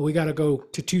 We got to go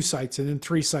to 2 sites and then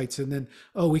 3 sites, and then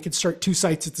we can start 2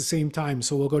 sites at the same time.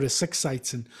 So we'll go to 6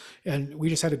 sites, and we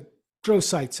just had to grow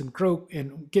sites and grow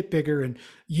and get bigger. And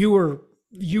you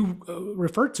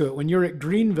referred to it when you're at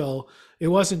Greenville. It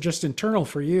wasn't just internal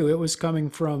for you; it was coming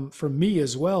from me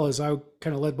as well, as I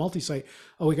kind of led multi-site.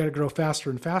 Oh, we got to grow faster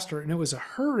and faster, and it was a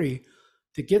hurry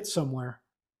to get somewhere.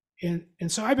 And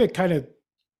so I've been kind of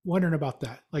wondering about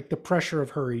that, like the pressure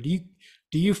of hurry.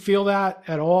 Do you feel that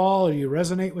at all? Do you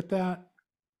resonate with that?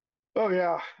 Oh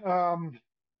yeah.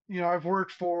 I've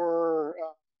worked for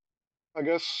I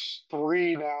guess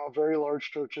three now very large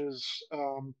churches,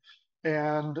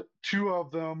 and two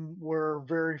of them were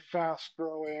very fast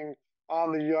growing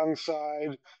on the young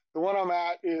side. The one I'm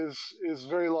at is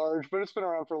very large, but it's been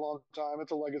around for a long time.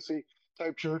 It's a legacy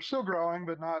type church, still growing,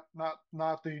 but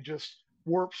not the just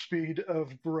warp speed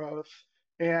of growth.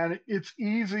 And it's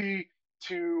easy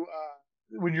to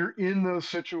when you're in those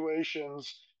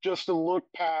situations just to look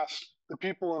past the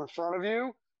people in front of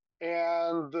you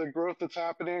and the growth that's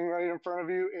happening right in front of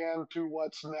you and to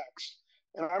what's next.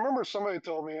 And I remember somebody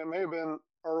told me, it may have been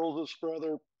our oldest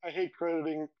brother. I hate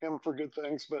crediting him for good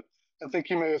things, but I think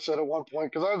he may have said at one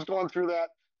point, because I was going through that,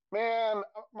 man,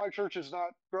 my church is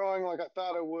not growing like I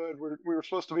thought it would. We were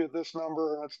supposed to be at this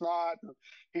number and it's not. And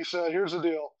he said, here's the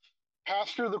deal,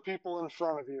 pastor the people in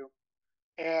front of you,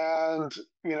 and,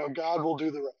 God will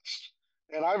do the rest.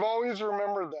 And I've always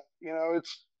remembered that,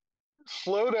 it's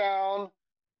slow down,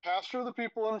 pastor the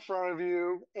people in front of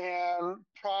you, and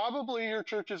probably your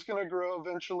church is going to grow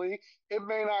eventually. It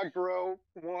may not grow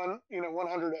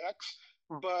 100x,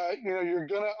 but you're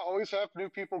going to always have new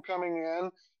people coming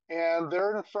in, and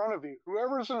they're in front of you.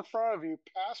 Whoever's in front of you,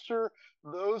 pastor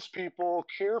those people,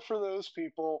 care for those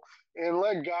people, and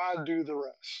let God do the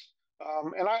rest.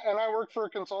 And I work for a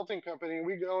consulting company, and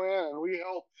we go in and we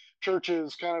help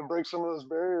churches kind of break some of those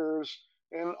barriers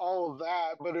and all of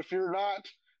that. But if you're not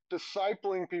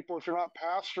discipling people, if you're not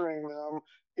pastoring them,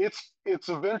 it's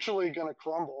eventually going to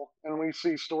crumble. And we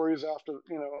see stories after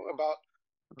about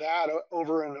that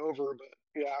over and over.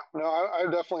 But yeah, no, I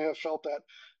definitely have felt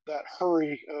that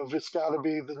hurry of it's got to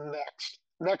be the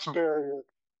next barrier,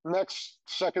 next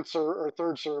or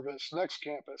third service, next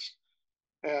campus,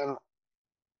 and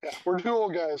yeah, we're two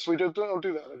old guys. We don't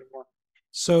do that anymore.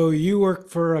 So you work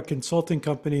for a consulting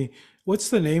company. What's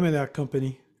the name of that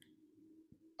company?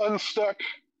 Unstuck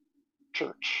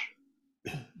church.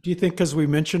 Do you think because we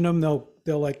mentioned them, they'll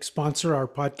like sponsor our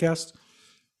podcast?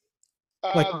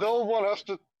 Like, They'll want us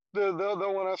to. They'll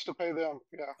want us to pay them.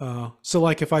 Yeah. so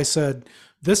like if I said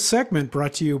this segment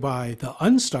brought to you by the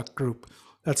Unstuck Group,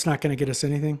 that's not going to get us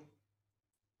anything.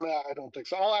 Nah, I don't think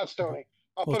so. I'll ask Tony.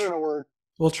 I'll We'll put in tr- a word.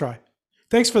 we'll try.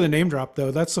 Thanks for the name drop,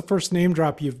 though. That's the first name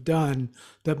drop you've done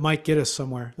that might get us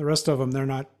somewhere. The rest of them, they're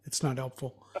not. It's not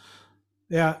helpful.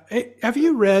 Yeah. Hey, have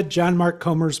you read John Mark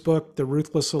Comer's book, The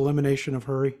Ruthless Elimination of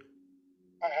Hurry?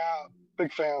 I have.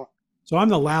 Big fan. So I'm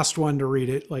the last one to read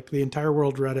it. Like the entire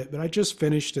world read it, but I just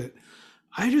finished it.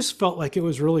 I just felt like it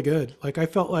was really good. Like I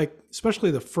felt like,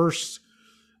 especially the first,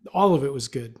 all of it was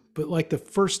good, but like the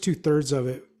first 2/3 of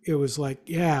it, it was like,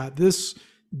 yeah, this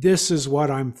is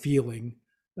what I'm feeling,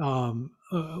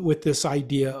 with this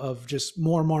idea of just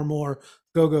more,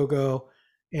 go, go, go.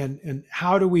 And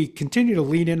how do we continue to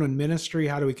lean in on ministry?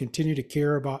 How do we continue to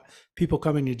care about people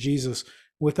coming to Jesus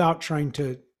without trying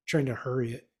to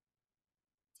hurry it?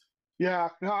 Yeah,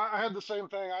 no, I had the same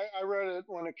thing. I read it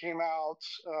when it came out,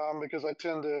 because I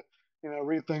tend to,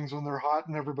 read things when they're hot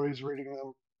and everybody's reading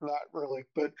them. Not really,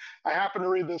 but I happened to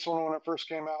read this one when it first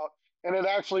came out, and it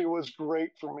actually was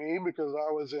great for me because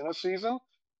I was in a season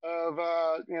of,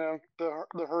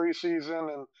 the hurry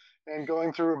season and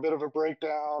going through a bit of a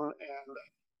breakdown and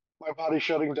my body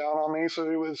shutting down on me. So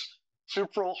it was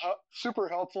super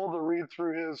helpful to read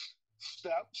through his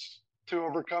steps to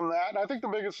overcome that. And I think the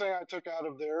biggest thing I took out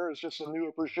of there is just a new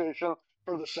appreciation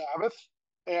for the Sabbath.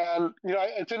 And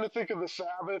I tend to think of the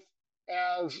Sabbath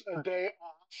as a day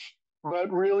off,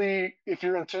 but really, if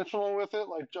you're intentional with it,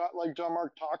 like John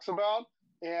Mark talks about,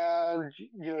 and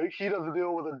he doesn't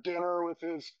deal with a dinner with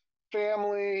his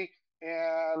family,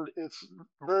 and it's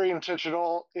very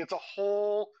intentional. It's a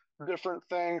whole different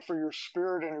thing for your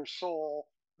spirit and your soul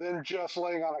than just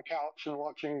laying on a couch and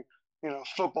watching,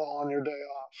 football on your day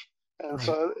off. And Right.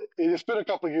 so it's been a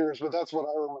couple of years, but that's what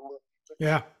I remember.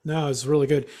 Yeah, no, it's really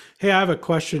good. Hey, I have a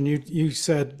question. You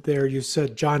said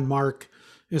John Mark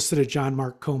instead of John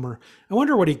Mark Comer. I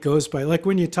wonder what he goes by. Like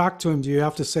when you talk to him, do you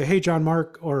have to say, "Hey, John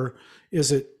Mark," or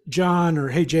is it John, or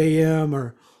 "Hey, JM,"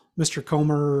 or Mr.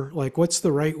 Comer? Like, what's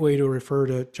the right way to refer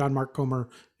to John Mark Comer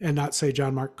and not say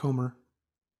John Mark Comer?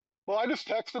 Well, I just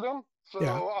texted him.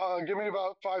 Yeah, So give me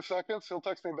about 5 seconds. He'll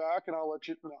text me back, and I'll let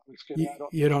you. No, I'm just kidding. I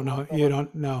don't you know don't him know. off You memory.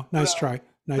 don't know. Nice No, try.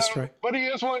 Nice no, try. but he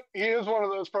is one. He is one of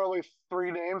those probably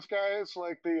three names guys.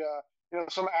 Like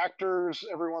some actors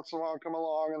every once in a while come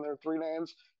along and they're three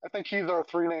names. I think he's our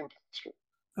three name pastor.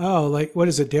 Oh, like what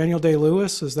is it? Daniel Day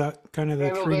Lewis? Is that kind of the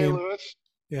Daniel three Day name? Lewis.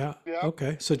 Yeah. Yep.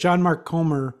 Okay. So John Mark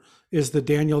Comer is the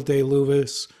Daniel Day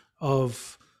Lewis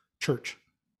of church.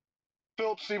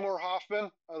 Philip Seymour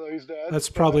Hoffman, although he's dead, That's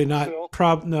probably but not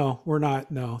still. no, we're not.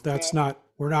 No, that's Yeah. not.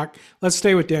 We're not. Let's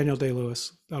stay with Daniel Day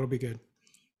Lewis. That'll be good.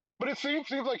 But it seems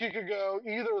like you could go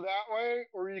either that way,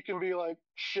 or you can be like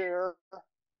Cher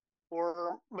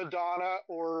or Madonna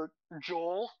or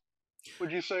Joel.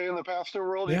 Would you say in the pastor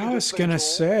world you Yeah, could I just was say gonna Joel?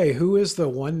 say, who is the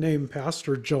one named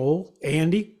Pastor Joel?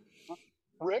 Andy?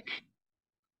 Rick?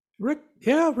 Rick?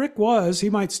 Yeah, Rick was. He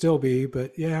might still be,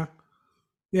 but yeah.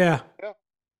 Yeah. Yeah.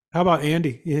 How about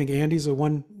Andy? You think Andy's a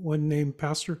one named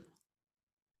pastor?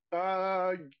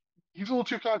 Uh, he's a little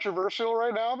too controversial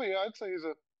right now, but yeah, I'd say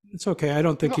It's okay. I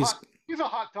don't he's think a he's hot he's a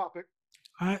hot topic.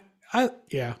 I,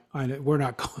 yeah, I know. We're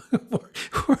not going.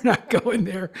 We're not going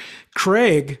there.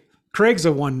 Craig, Craig's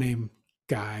a one name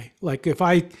guy. Like if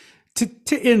I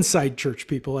to inside church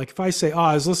people, like if I say, "Oh,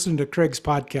 I was listening to Craig's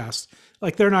podcast,"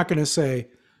 like they're not going to say,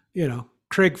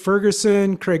 Craig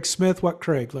Ferguson, Craig Smith. What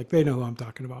Craig? Like they know who I'm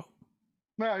talking about.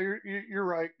 No, you're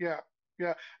right. Yeah,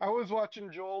 yeah. I was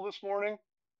watching Joel this morning.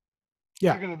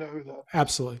 Yeah, You're gonna know who that.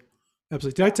 absolutely,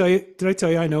 absolutely. Did I Yeah. tell you? Did I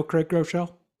tell you I know Craig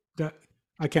Rochelle? That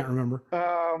I can't remember.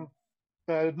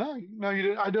 No, no, you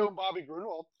didn't. I know Bobby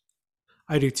Grunwald.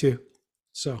 I do too.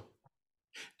 So,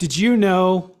 did you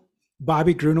know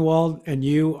Bobby Grunewald and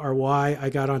you are why I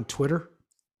got on Twitter?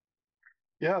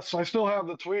 Yes, I still have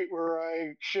the tweet where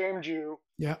I shamed you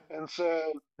Yeah, and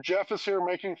said Jeff is here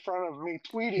making fun of me yep,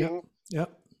 tweeting,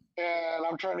 yep. and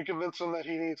I'm trying to convince him that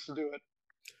he needs to do it.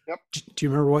 Yep, Do you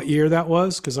remember what year that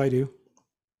was? Because I do.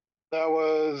 that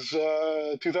was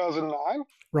 2009.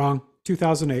 Wrong.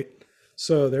 2008.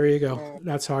 So there you go. Uh,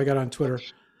 That's how I got on Twitter.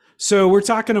 that's So we're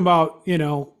talking about,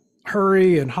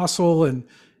 hurry and hustle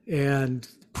and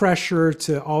pressure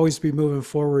to always be moving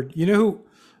forward. You know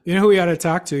who we ought to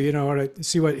talk to, to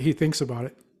see what he thinks about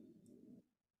it.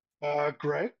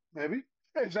 Greg, maybe.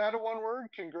 Is that a one word?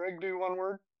 Can Greg do one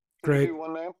word? Can he Greg. do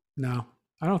one name? No,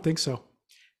 I don't think so.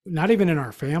 Not even in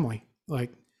our family.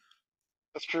 Like,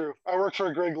 That's true. I work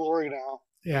for Greg Laurie now.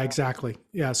 yeah, Yeah. exactly.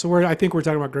 Yeah. So I think we're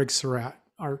talking about Greg Surratt.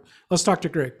 Let's talk to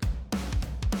Greg.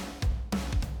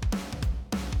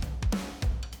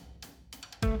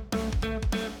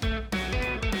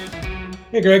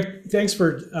 Hey, Greg, thanks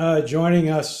for joining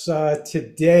us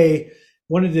today.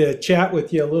 Wanted to chat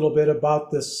with you a little bit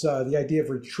about this, the idea of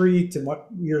retreat and what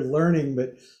you're learning.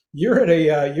 But you're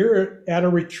at a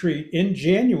retreat in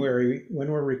January when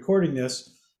we're recording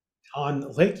this on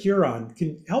Lake Huron. Can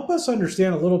you help us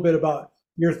understand a little bit about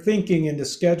your thinking into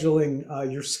scheduling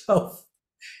yourself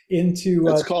into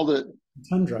That's called a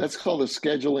tundra? that's called a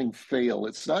scheduling fail.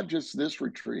 It's not just this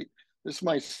retreat. This is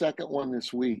my second one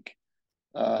this week,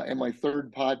 and my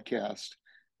third podcast.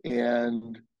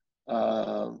 And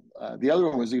the other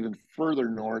one was even further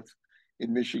north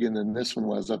in Michigan than this one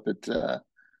was, up at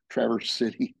Traverse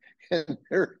City. And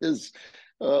there is,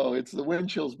 oh, it's the wind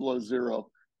chills below zero.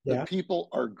 The Yeah. people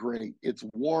are great. It's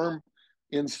warm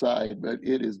inside, but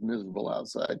it is miserable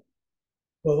outside.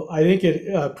 Well, I think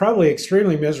it probably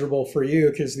extremely miserable for you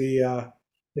because the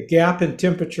gap in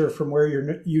temperature from where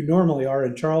you normally are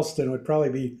in Charleston would probably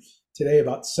be today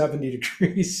about 70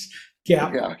 degrees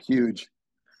gap. Yeah, huge,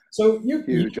 So you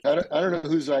huge. I don't know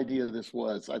whose idea this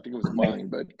was. I think it was mine,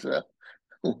 but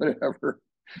whatever.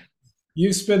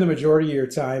 you spend the majority of your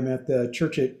time at the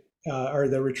church or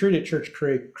the retreat at Church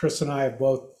Creek. Chris and I have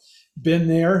both been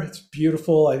there. It's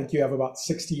beautiful. I think you have about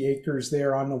 60 acres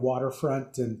there on the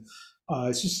waterfront, and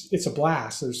it's a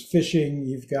blast. There's fishing.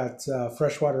 You've got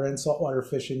freshwater and saltwater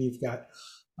fishing. You've got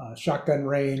shotgun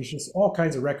range, just all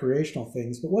kinds of recreational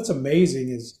things. But what's amazing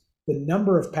is the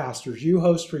number of pastors. You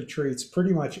host retreats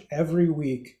pretty much every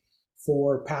week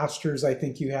for pastors. I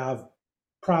think you have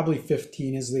probably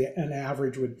 15 is an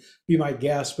average would be my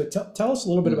guess. But tell us a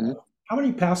little bit about Mhm. How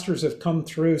many pastors have come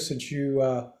through since you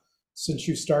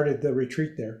started the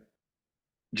retreat there?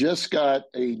 Just got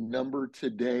a number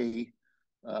today.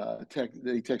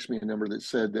 They text me a number that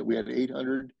said that we had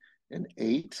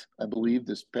 808, I believe,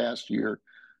 this past year.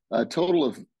 A total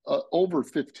of over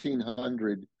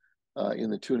 1,500 in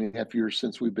the 2.5 years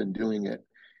since we've been doing it.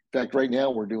 In fact, right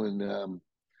now we're doing,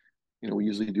 we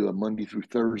usually do a Monday through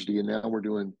Thursday, and now we're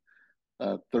doing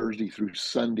Thursday through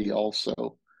Sunday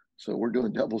also. So we're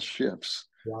doing double shifts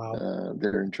Wow.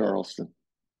 there in Charleston.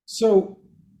 So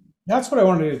that's what I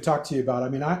wanted to talk to you about. I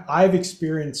mean, I've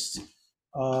experienced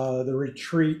the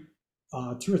retreat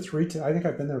two or three. I think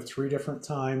I've been there three different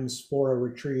times for a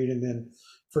retreat, and then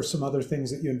for some other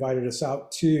things that you invited us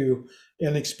out to.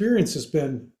 And the experience has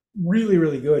been really,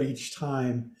 really good each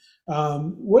time.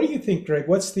 What do you think, Greg?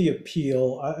 What's the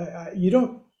appeal? You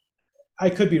don't. I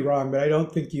could be wrong, but I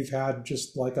don't think you've had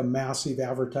just like a massive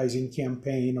advertising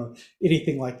campaign or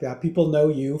anything like that. People know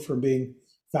you from being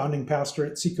founding pastor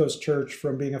at Seacoast Church,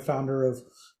 from being a founder of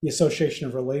the Association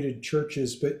of Related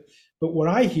Churches. But what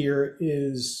I hear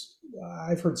is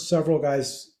I've heard several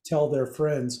guys tell their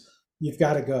friends, you've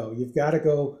got to go. You've got to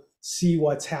go see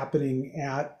what's happening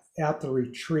at the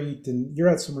retreat. And you're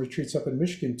at some retreats up in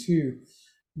Michigan too.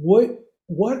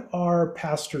 What are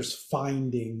pastors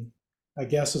finding, I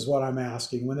guess is what I'm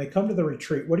asking. When they come to the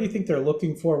retreat, what do you think they're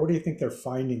looking for? What do you think they're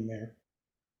finding there?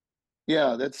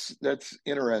 Yeah, that's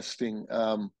interesting.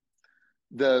 A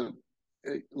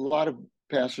lot of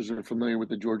pastors are familiar with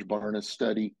the George Barna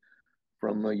study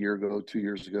from a year ago, 2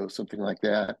 years ago, something like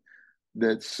that,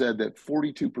 that said that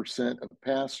 42% of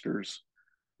pastors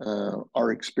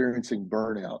are experiencing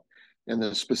burnout. And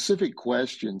the specific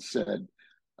question said,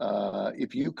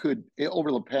 if you could,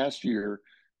 over the past year,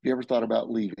 have you ever thought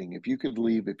about leaving? If you could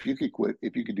leave, if you could quit,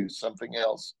 if you could do something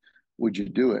else, would you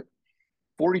do it?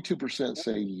 42%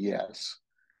 say yes.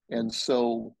 And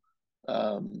so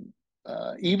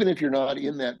even if you're not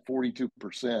in that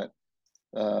 42%,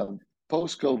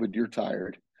 post-COVID, you're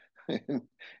tired.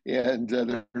 and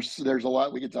there's a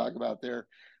lot we could talk about there.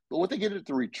 But what they get at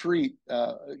the retreat,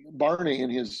 Barney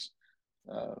in his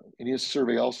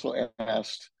survey also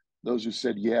asked those who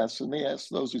said yes, and they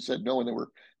asked those who said no, and they were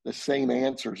the same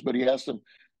answers. But he asked them,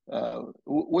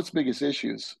 what's biggest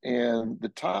issues? And the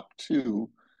top two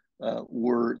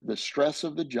were the stress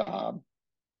of the job.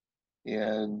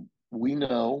 And we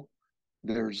know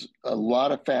there's a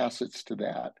lot of facets to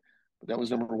that. But that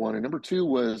was number one. And number two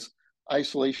was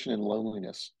isolation and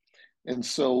loneliness. And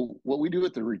so what we do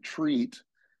at the retreat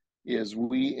is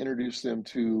we introduce them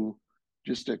to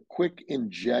just a quick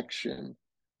injection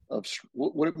of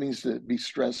what it means to be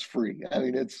stress-free. I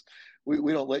mean,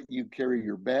 we don't let you carry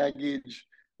your baggage.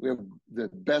 We have the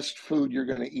best food you're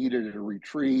going to eat at a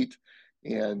retreat,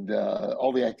 and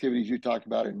all the activities you talked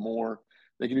about and more.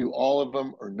 They can do all of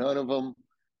them or none of them.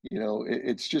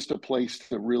 It's just a place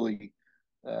to really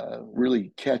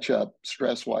catch up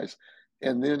stress-wise.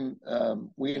 And then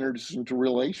we introduce them to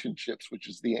relationships, which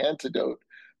is the antidote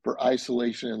for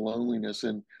isolation and loneliness.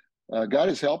 And God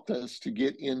has helped us to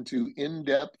get into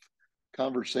in-depth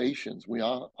conversations. We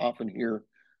often hear,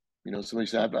 somebody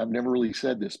say, I've never really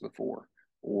said this before,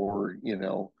 or,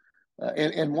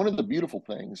 and one of the beautiful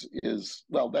things is,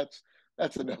 well,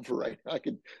 that's enough for right now. I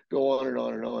could go on and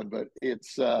on and on, but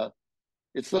it's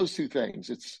those two things.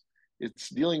 It's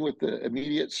dealing with the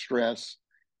immediate stress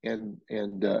and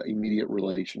immediate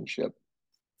relationship.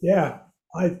 Yeah,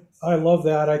 I love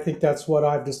that. I think that's what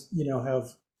I've just, have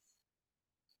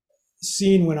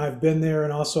seen when I've been there,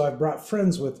 and also I've brought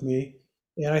friends with me.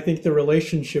 And I think the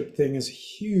relationship thing is a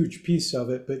huge piece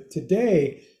of it. But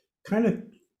today, kind of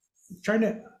trying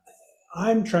to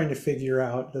I'm trying to figure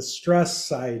out the stress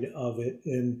side of it.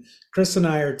 And Chris and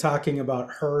I are talking about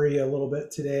hurry a little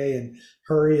bit today, and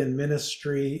hurry in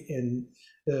ministry. And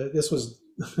this was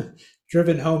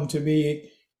driven home to me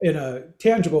in a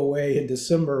tangible way in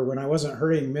December when I wasn't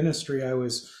hurrying ministry. I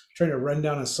was trying to run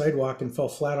down a sidewalk and fell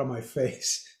flat on my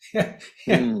face.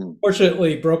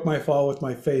 Fortunately, broke my fall with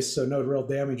my face, so no real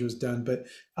damage was done. But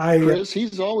Chris,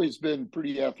 he's always been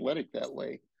pretty athletic that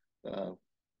way.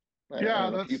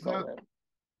 Yeah,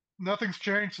 nothing's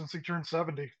changed since he turned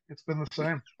 70. It's been the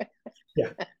same.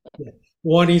 Yeah.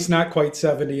 One, he's not quite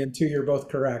 70, and two, you're both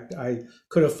correct. I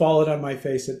could have fallen on my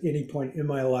face at any point in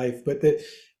my life, but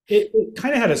it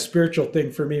kind of had a spiritual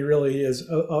thing for me, really, is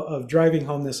of driving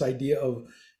home this idea of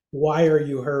why are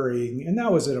you hurrying, and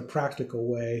that was in a practical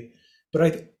way.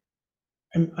 But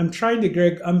I'm trying to,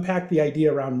 Greg, unpack the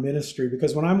idea around ministry,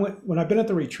 because when I've been at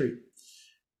the retreat,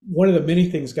 one of the many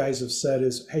things guys have said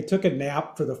is, I took a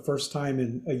nap for the first time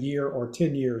in a year or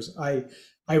 10 years. I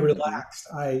relaxed.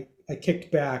 I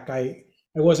kicked back. I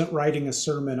I wasn't writing a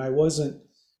sermon. I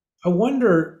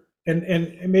wonder,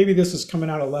 and maybe this is coming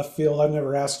out of left field. I've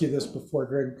never asked you this before,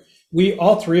 Greg. We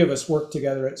all three of us worked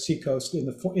together at Seacoast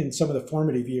in some of the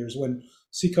formative years when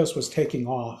Seacoast was taking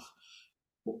off.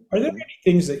 Are there Mhm. any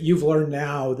things that you've learned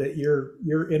now that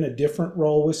you're in a different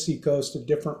role with Seacoast, a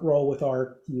different role with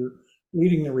our you're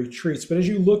leading the retreats? But as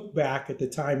you look back at the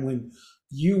time when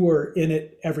you were in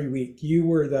it every week, you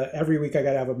were the every week I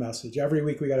got to have a message. Every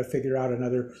week we got to figure out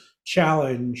another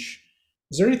challenge.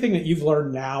 Is there anything that you've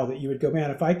learned now that you would go, man,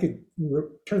 if I could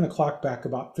turn the clock back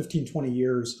about 15, 20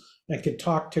 years and I could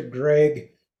talk to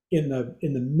Greg in the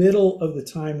middle of the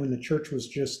time when the church was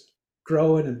just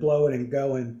growing and blowing and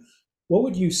going, what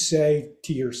would you say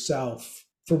to yourself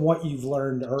from what you've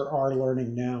learned or are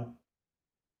learning now?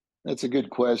 That's a good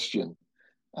question.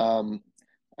 Um,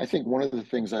 I think one of the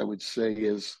things I would say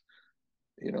is,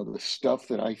 the stuff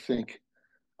that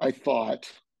I thought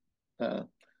uh,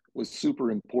 was super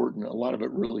important. A lot of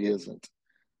it really isn't.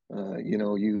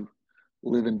 You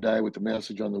live and die with the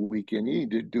message on the weekend. You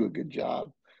need to do a good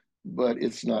job, but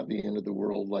it's not the end of the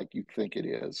world like you think it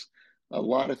is. A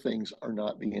lot of things are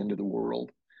not the end of the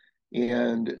world.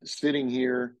 And sitting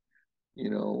here,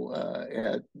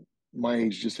 at my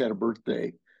age, just had a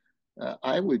birthday.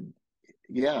 I would,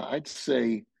 yeah, I'd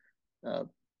say uh,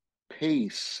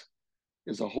 pace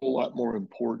is a whole lot more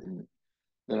important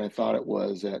than I thought it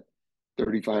was at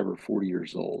 35 or 40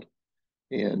 years old.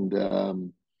 And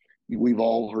we've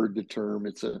all heard the term.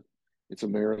 It's a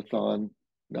marathon,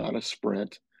 not a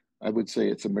sprint. I would say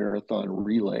it's a marathon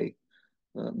relay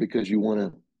because you want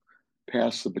to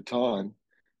pass the baton.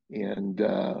 And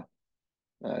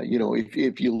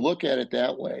if you look at it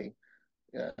that way,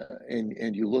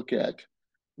 and you look at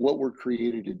what we're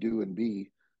created to do and be,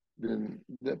 then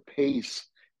the pace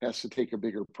has to take a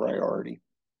bigger priority.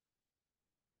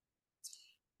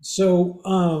 So,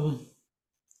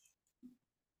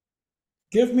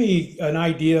 give me an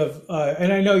idea of,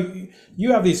 and I know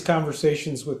you have these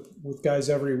conversations with guys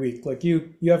every week. Like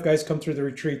you have guys come through the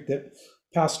retreat that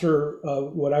pastor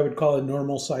what I would call a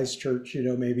normal size church.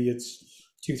 Maybe it's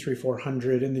two, three,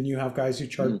 400, and then you have guys who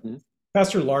charge Mm-hmm.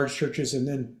 pastor large churches and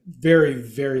then very,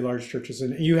 very large churches,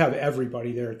 and you have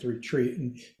everybody there at the retreat.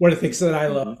 And one of the things that I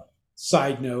love, Mm-hmm.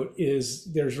 side note,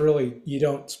 is there's really you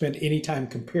don't spend any time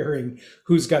comparing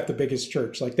who's got the biggest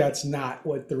church. Like that's not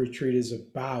what the retreat is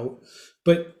about.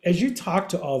 But as you talk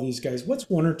to all these guys, what's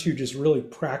one or two just really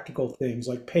practical things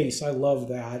like pace? I love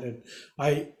that, and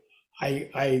I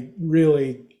I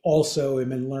really also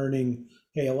am in learning.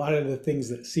 Hey, a lot of the things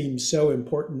that seem so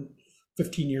important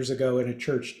 15 years ago in a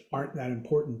church aren't that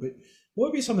important. But what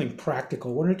would be something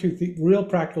practical? One or two real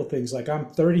practical things like I'm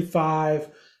 35,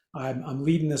 I'm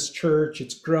leading this church,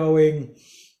 it's growing.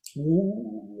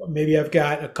 Maybe I've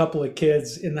got a couple of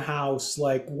kids in the house.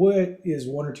 Like, what is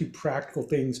one or two practical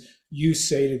things you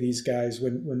say to these guys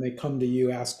when they come to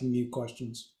you asking you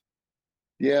questions?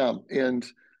 Yeah, and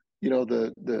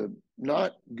the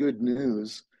not good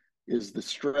news is the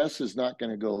stress is not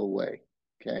going to go away.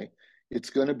 Okay, it's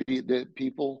going to be that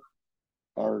people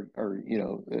are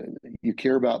you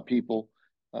care about people.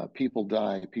 People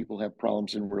die. People have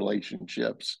problems in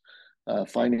relationships.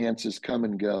 Finances come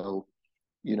and go.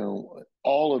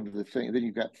 All of the things. Then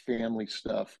you've got family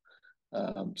stuff.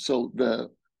 So the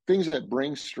things that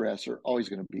bring stress are always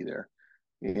going to be there,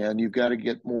 and you've got to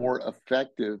get more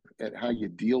effective at how you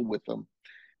deal with them.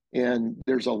 And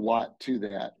there's a lot to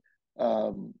that.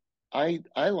 Um, I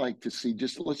like to see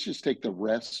just let's just take the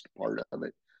rest part of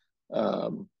it.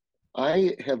 Um,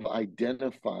 I have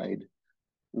identified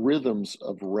rhythms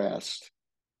of rest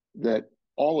that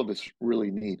all of us really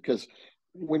need. Because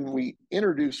when we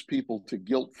introduce people to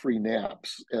guilt-free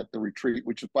naps at the retreat,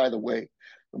 which is, by the way,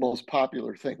 the most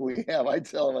popular thing we have, I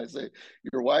tell them, I say,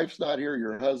 your wife's not here,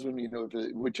 your husband,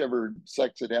 whichever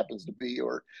sex it happens to be,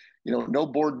 or, no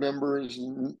board members,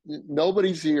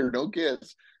 nobody's here, no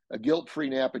kids, a guilt-free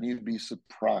nap, and you'd be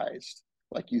surprised,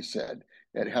 like you said,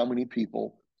 at how many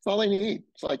people, it's all they need.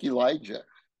 It's like Elijah,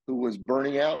 who was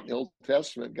burning out in the Old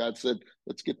Testament. God said,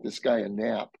 let's get this guy a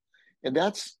nap. And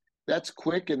that's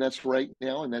quick and that's right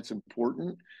now and that's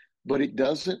important, but it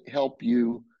doesn't help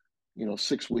you,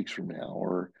 6 weeks from now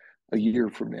or a year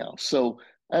from now. So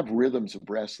I have rhythms of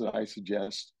rest that I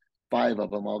suggest, 5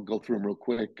 of them. I'll go through them real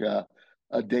quick.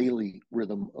 A daily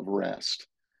rhythm of rest,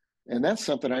 and that's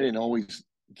something I didn't always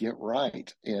get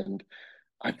right, and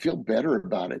I feel better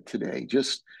about it today.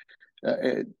 Just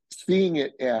seeing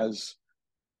it as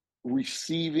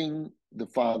receiving the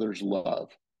Father's love.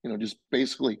 Just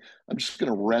basically, I'm just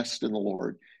going to rest in the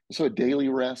Lord. So a daily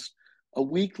rest, a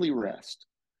weekly rest,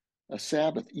 a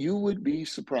Sabbath. You would be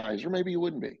surprised, or maybe you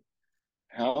wouldn't be,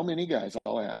 how many guys,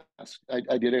 I'll ask.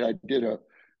 I did it. I did a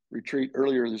retreat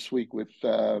earlier this week with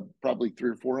probably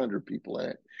 300 or 400 people in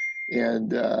it.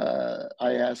 And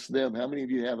I asked them, how many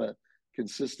of you have a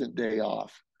consistent day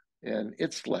off? And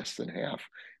it's less than half.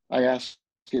 I asked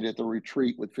it at the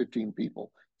retreat with 15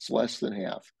 people. It's less than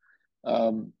half.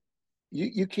 Um,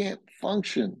 you can't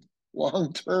function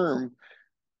long term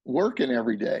working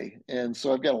every day. And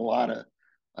so I've got a lot of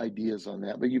ideas on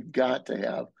that, but you've got to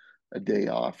have a day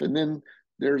off. And then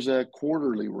there's a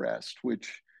quarterly rest,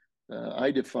 which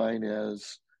I define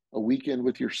as a weekend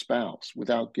with your spouse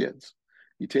without kids.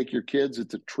 You take your kids,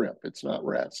 it's a trip, it's not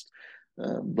rest,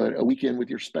 but a weekend with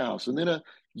your spouse. And then a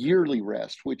yearly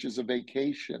rest, which is a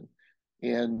vacation.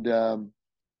 And,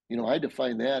 I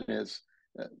define that as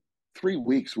 3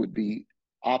 weeks would be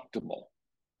optimal.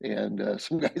 And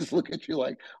some guys look at you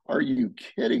like, "Are you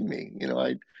kidding me?"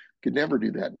 I could never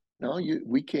do that. No,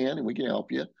 we can, and we can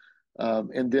help you.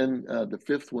 And then the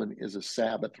fifth one is a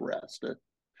Sabbath rest, a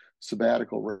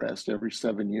sabbatical rest every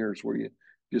 7 years, where you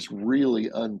just really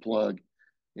unplug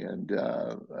and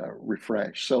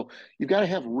refresh. So you've got to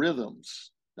have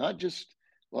rhythms, not just,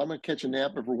 well, I'm going to catch a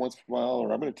nap every once in a while,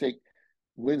 or I'm going to take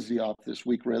Wednesday off this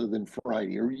week rather than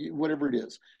Friday, or whatever it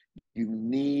is. You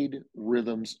need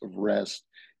rhythms of rest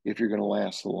if you're going to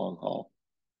last the long haul.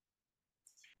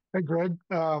 Hey, Greg.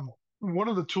 One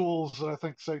of the tools that I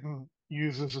think Satan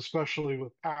uses, especially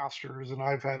with pastors, and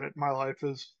I've had it in my life,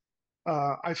 is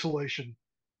isolation.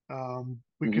 We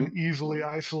Mm-hmm. can easily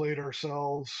isolate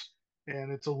ourselves,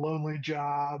 and it's a lonely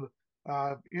job.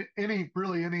 Any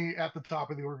at the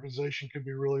top of the organization can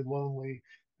be really lonely.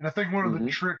 And I think one of the Mm-hmm.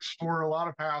 tricks for a lot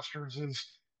of pastors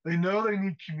is they know they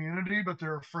need community, but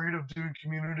they're afraid of doing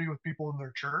community with people in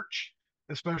their church,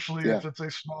 especially if Yeah. it's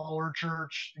a smaller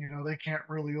church. They can't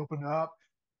really open up.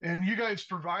 And you guys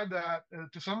provide that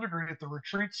to some degree at the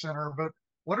retreat center. But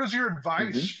what is your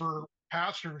advice Mm-hmm. for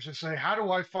pastors to say, how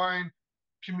do I find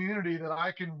community that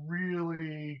I can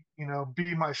really,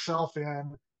 be myself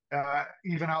in,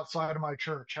 even outside of my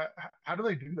church? How do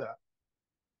they do that?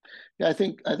 Yeah, I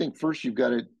think first you've got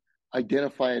to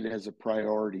identify it as a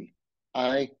priority.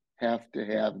 I have to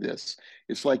have this.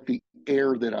 It's like the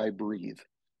air that I breathe.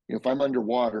 If I'm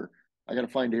underwater, I got to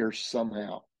find air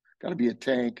somehow. Got to be a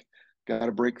tank, got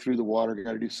to break through the water,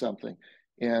 got to do something.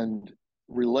 And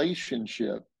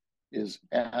relationship is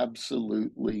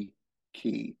absolutely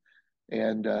key.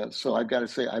 And so I've got to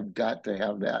say, I've got to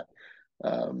have that.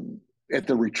 Um, at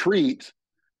the retreat,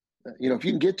 if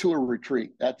you can get to a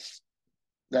retreat, that's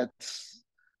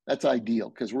that's ideal,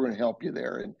 because we're going to help you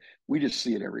there, and we just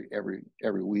see it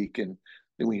every week. And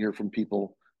then we hear from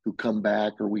people who come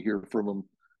back, or we hear from them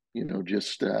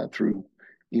just through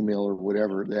email or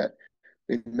whatever, that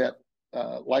they've met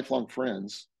lifelong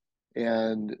friends,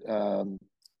 and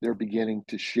they're beginning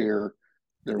to share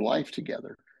their life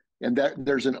together, and that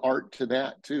there's an art to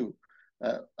that too.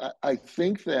 I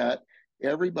think that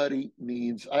everybody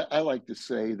needs, I like to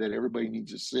say that everybody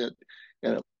needs to sit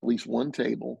at least one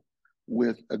table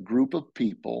with a group of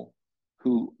people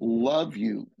who love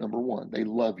you. Number one, they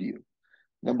love you.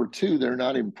 Number two, they're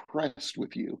not impressed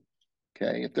with you.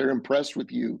 Okay. If they're impressed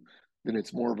with you, then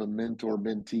it's more of a mentor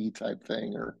mentee type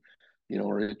thing, or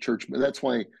a church. That's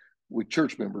why with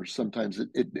church members, sometimes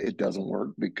it doesn't work,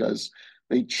 because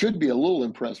they should be a little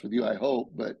impressed with you, I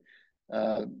hope. But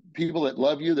people that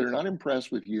love you, they're not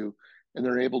impressed with you, and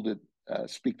they're able to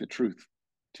speak the truth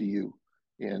to you.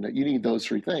 And you need those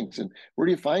three things. And where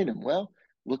do you find them? Well,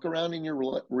 look around in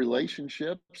your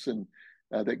relationships, and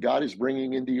that God is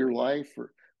bringing into your life,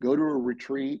 or go to a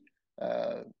retreat,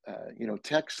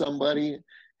 text somebody,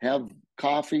 have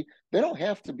coffee. They don't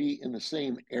have to be in the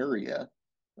same area.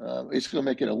 It's going to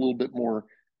make it a little bit more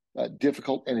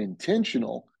difficult and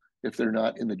intentional if they're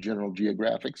not in the general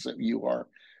geographics that you are.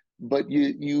 But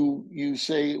you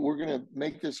say, we're going to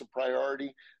make this a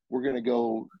priority. We're going to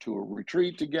go to a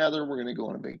retreat together. We're going to go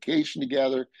on a vacation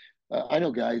together. I know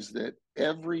guys that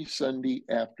every Sunday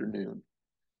afternoon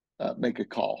make a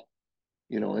call,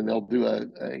 and they'll do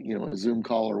a Zoom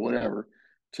call or whatever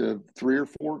to 3 or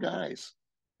 4 guys,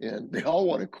 and they all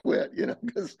want to quit,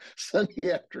 because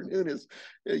Sunday afternoon is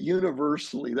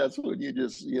universally, that's when you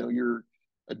just, your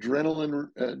adrenaline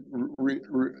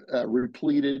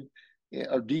repleted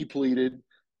or depleted,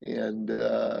 and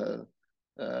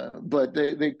but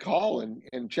they call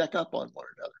and check up on one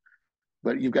another.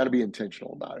 But you've got to be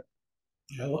intentional about it.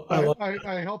 I love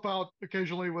I help out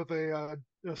occasionally with a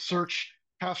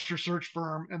pastor search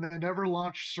firm, and they never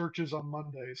launch searches on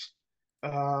Mondays,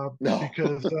 No.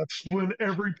 because that's when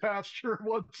every pastor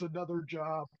wants another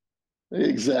job.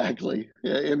 Exactly.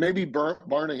 Yeah, and maybe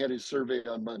Barna had his survey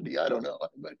on Monday. I don't know.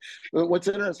 But what's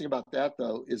interesting about that,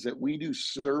 though, is that we do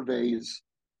surveys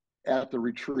at the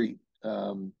retreat.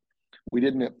 We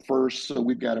didn't at first, so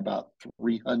we've got about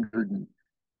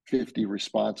 350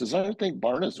 responses. I think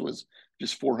Barna's was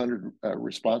just 400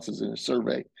 responses in a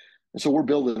survey. And so we're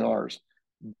building ours.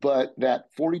 But that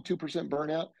 42%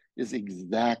 burnout is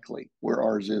exactly where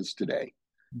ours is today.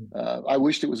 I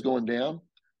wished it was going down,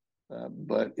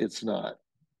 but it's not.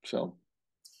 So,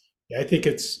 Yeah, I think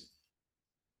it's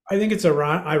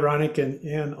ironic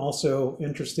and also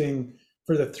interesting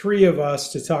for the three of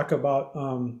us to talk about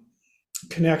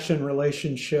connection,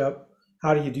 relationship.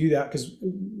 How do you do that? Because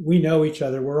we know each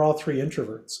other. We're all three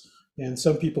introverts, and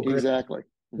some people, exactly.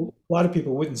 a lot of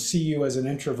people wouldn't see you as an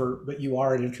introvert, but you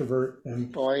are an introvert.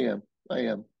 And Oh, I am. I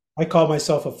am. I call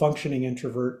myself a functioning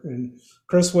introvert. And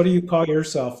Chris, what do you call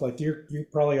yourself? Like you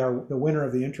probably are the winner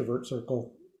of the introvert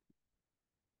circle,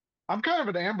 I'm kind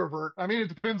of an ambivert. I mean, it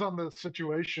depends on the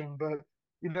situation, but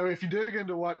if you dig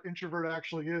into what introvert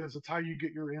actually is, it's how you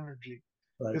get your energy.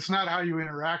 right? It's not how you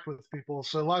interact with people.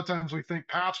 So a lot of times we think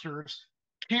pastors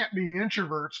can't be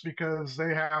introverts because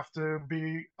they have to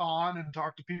be on and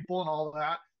talk to people and all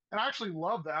that. And I actually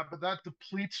love that, but that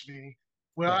depletes me.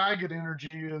 When Yeah. I get energy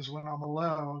is when I'm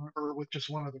alone or with just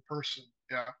one other person.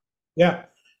 Yeah. Yeah.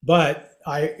 But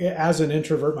as an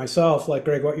introvert myself, like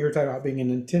Greg, what you were talking about being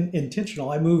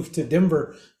intentional, I moved to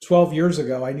Denver 12 years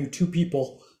ago. I knew two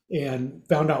people and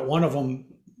found out one of them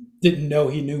didn't know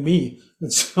he knew me.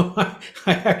 And so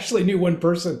I actually knew one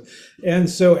person. And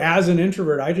so as an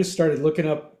introvert, I just started looking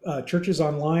up churches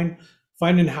online,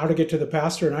 finding how to get to the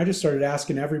pastor. And I just started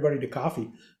asking everybody to coffee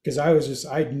because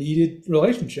I needed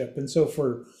relationship. And so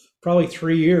for probably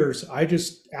 3 years, I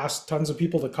just asked tons of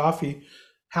people to coffee.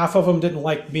 Half of them didn't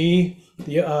like me.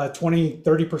 The 20,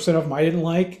 30% of them I didn't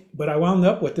like, but I wound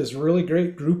up with this really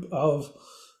great group of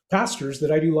pastors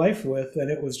that I do life with.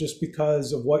 And it was just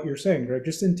because of what you're saying, Greg,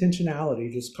 just intentionality,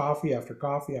 just coffee after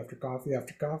coffee after coffee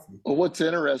after coffee. Well, what's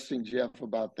interesting, Jeff,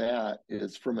 about that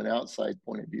is from an outside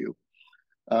point of view,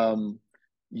 um,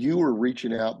 you were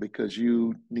reaching out because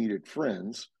you needed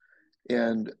friends.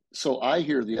 And so I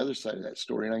hear the other side of that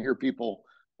story, and I hear people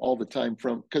all the time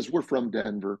because we're from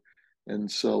Denver. And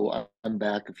so I'm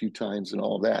back a few times and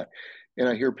all that. And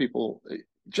I hear people,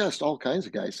 just all kinds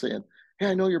of guys saying, "Hey,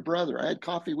 I know your brother. I had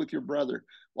coffee with your brother.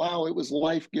 Wow, it was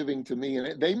life giving to me."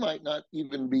 And they might not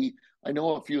even be, I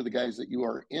know a few of the guys that you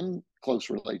are in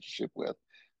close relationship with,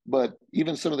 but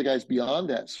even some of the guys beyond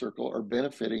that circle are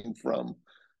benefiting from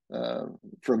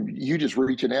you just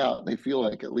reaching out. They feel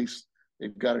like at least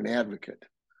they've got an advocate.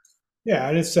 Yeah,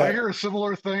 and it's I that. hear a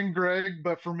similar thing, Greg,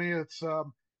 but for me, it's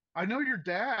I know your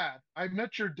dad. I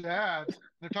met your dad.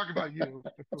 They're talking about you,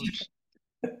 of course.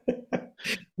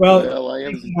 Well, Well, I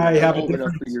I'm have a old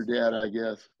enough different for your dad, I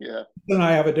guess. Yeah, and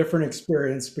I have a different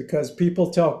experience because people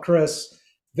tell Chris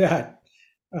that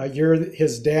you're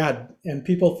his dad, and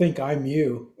people think I'm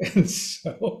you, and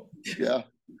so yeah.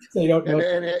 they don't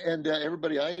And know.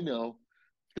 everybody I know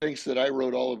thinks that I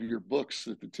wrote all of your books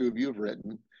that the two of you have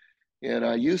written. And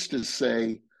I used to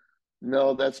say,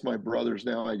 "No, that's my brother's."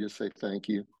 Now I just say thank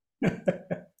you.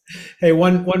 Hey,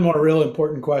 one more real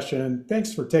important question, and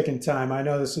thanks for taking time. I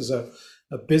know this is a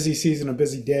busy season, a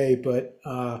busy day, but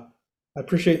I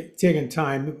appreciate taking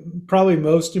time. Probably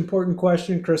most important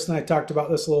question, Chris and I talked about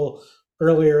this a little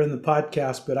earlier in the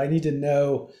podcast, but I need to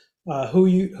know who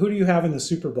do you have in the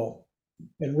Super Bowl?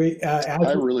 And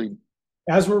I really,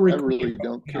 as we're I recording really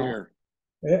don't right now, care.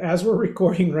 as we're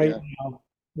recording right Yeah, now,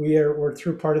 we're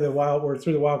through part of the we're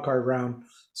through the wild card round.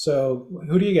 So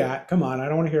who do you got? Come on, I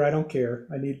don't want to hear I don't care.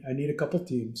 I need a couple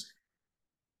teams.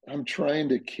 I'm trying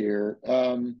to care.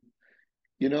 As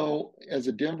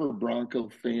a Denver Bronco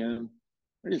fan,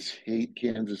 I just hate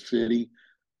Kansas City.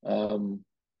 Um,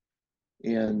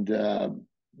 and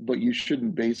but you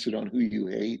shouldn't base it on who you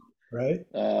hate. Right?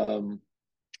 Um,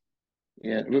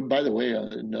 and by the way,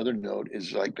 another note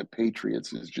is like the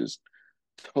Patriots is just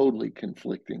totally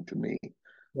conflicting to me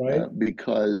Right?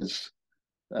 because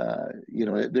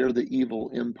they're the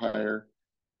evil empire,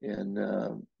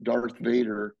 and Darth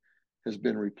Vader has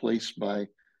been replaced by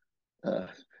uh,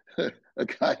 a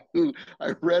guy who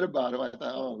I read about him. I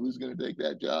thought, oh, who's going to take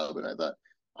that job? And I thought,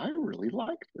 I really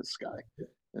like this guy.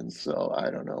 And so I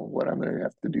don't know what I'm going to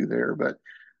have to do there. But,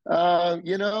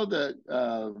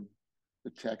 the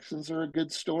Texans are a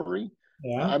good story.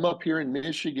 Yeah. I'm up here in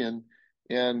Michigan,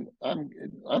 and I'm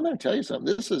going to tell you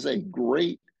something. This is a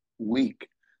great week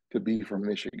to be from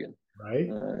Michigan. Right?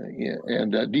 Yeah,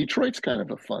 and Detroit's kind of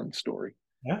a fun story.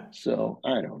 Yeah. So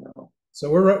I don't know.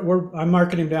 So I'm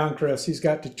marking him down, Chris. He's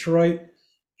got Detroit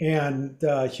and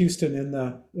Houston in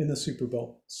the Super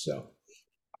Bowl. So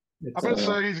I'm it's going to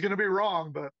say he's going to be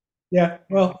wrong, but yeah.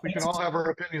 Well, we can all have our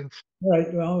opinions.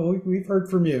 right. Well, we've heard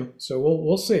from you, so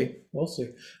we'll see. We'll see.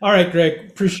 All right,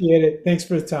 Greg. Appreciate it. Thanks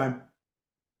for the time.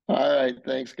 All right.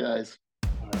 Thanks, guys.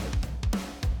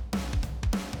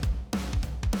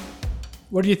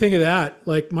 What do you think of that?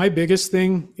 Like, my biggest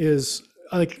thing is,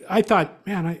 like, I thought,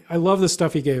 man, I love the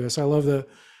stuff he gave us. I love the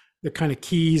kind of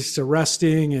keys to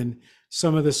resting and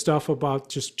some of the stuff about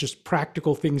just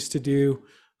practical things to do.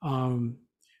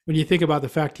 When you think about the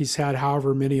fact he's had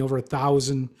however many, over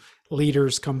 1,000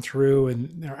 leaders come through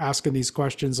and they're asking these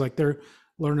questions, like, they're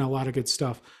learning a lot of good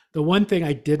stuff. The one thing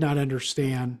I did not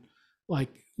understand, like,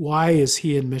 why is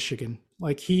he in Michigan?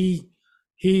 Like, he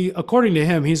according to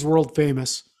him, he's world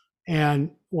famous. And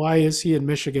why is he in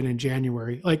Michigan in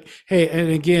January? Like, hey,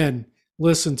 and again,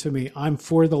 listen to me. I'm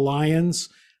for the Lions,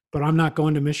 but I'm not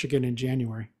going to Michigan in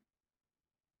January.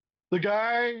 The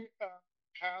guy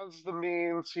has the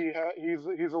means.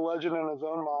 He's a legend in his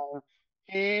own mind.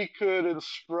 He could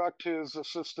instruct his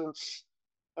assistants.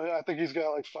 I think he's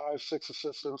got like 5, 6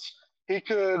 assistants. He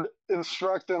could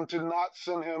instruct them to not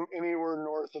send him anywhere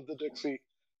north of the Dixie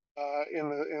in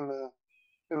the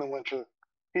winter.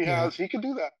 He could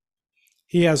do that.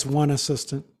 He has one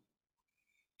assistant.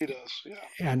 He does, yeah.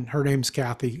 And her name's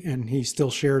Kathy, and he still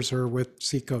shares her with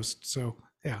Seacoast. So,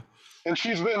 yeah. And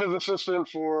she's been his assistant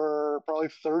for probably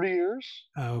 30 years.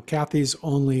 Oh, Kathy's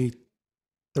only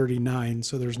 39,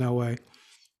 so there's no way.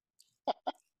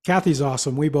 Kathy's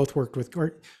awesome. We both worked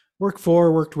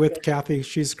with Kathy.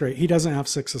 She's great. He doesn't have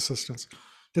 6 assistants.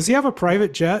 Does he have a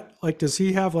private jet? Like, does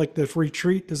he have like the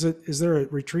retreat? Is there a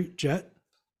retreat jet?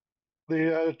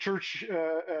 The church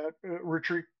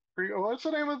retreat. What's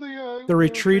the name of the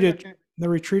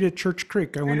retreat at Church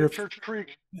Creek? I wonder if Church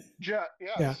Creek jet.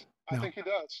 Yes, yeah, I think he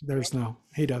does.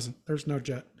 He doesn't. There's no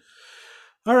jet.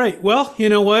 All right. Well, you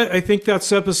know what? I think that's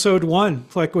episode 1.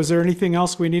 Like, was there anything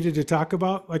else we needed to talk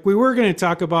about? Like, we were going to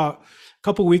talk about a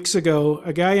couple weeks ago,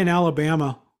 a guy in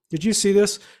Alabama. Did you see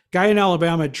this? Guy in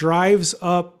Alabama drives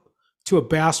up to a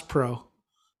Bass Pro,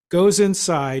 goes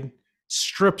inside,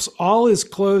 strips all his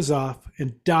clothes off,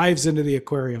 and dives into the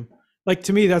aquarium. Like,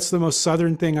 to me, that's the most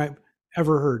Southern thing I've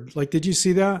ever heard. Like, did you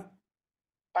see that?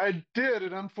 I did,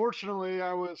 and unfortunately,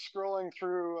 I was scrolling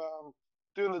through,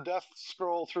 doing the death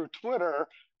scroll through Twitter,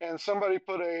 and somebody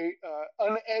put a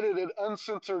unedited,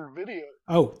 uncensored video.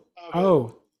 Oh.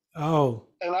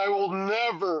 And I will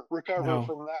never recover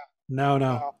from that.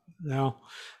 No.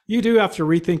 You do have to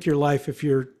rethink your life if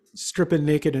you're stripping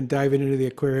naked and diving into the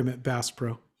aquarium at Bass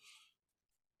Pro.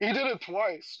 He did it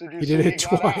twice. Did you see? He did it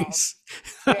twice.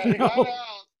 Yeah, he got out.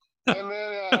 And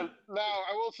then now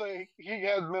I will say he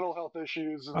had mental health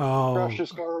issues and crashed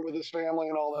his car with his family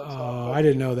and all that stuff. Oh, I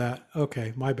didn't know that.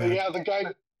 Okay, my bad. Yeah, the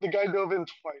guy dove in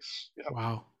twice. Yep.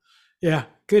 Wow. Yeah,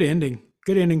 good ending.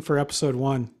 Good ending for episode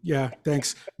 1. Yeah,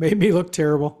 thanks. Made me look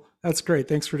terrible. That's great.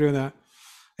 Thanks for doing that.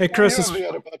 Hey, Chris.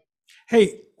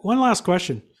 Hey, one last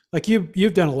question. Like,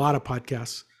 you've done a lot of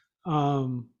podcasts.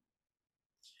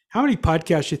 How many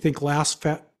podcasts you think last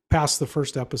past the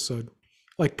first episode,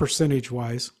 like percentage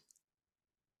wise?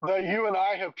 That you and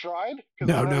I have tried?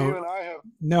 No. You and I have...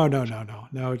 No.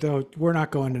 We're not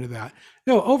going into that.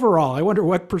 No, overall, I wonder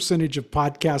what percentage of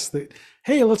podcasts that,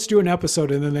 hey, let's do an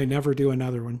episode, and then they never do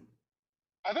another one.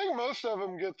 I think most of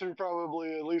them get through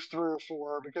probably at least 3 or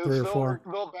 4 because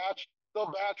they'll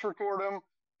batch record them,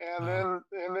 and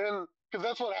then because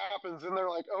that's what happens, and they're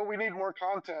like, oh, we need more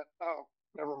content. Oh,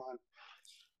 never mind.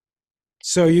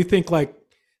 So you think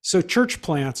church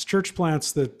plants,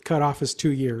 the cutoff is 2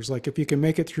 years. Like, if you can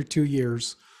make it through 2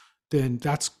 years, then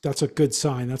that's a good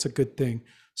sign. That's a good thing.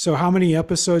 So how many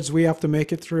episodes we have to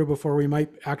make it through before we might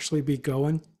actually be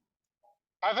going?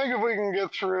 I think if we can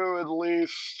get through at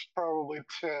least probably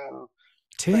 10.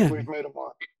 10? I think we've made a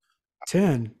mark.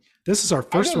 10. This is our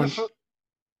first one.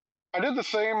 I did the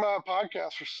same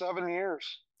podcast for 7 years.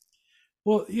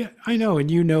 Well, yeah, I know,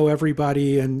 and you know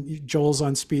everybody, and Joel's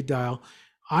on speed dial.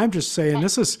 I'm just saying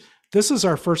this is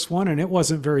our first one, and it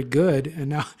wasn't very good, and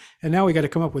now we got to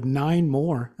come up with 9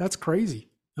 more. That's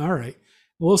crazy. All right,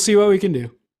 we'll see what we can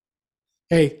do.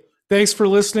 Hey, thanks for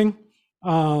listening.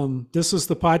 This is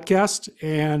the podcast,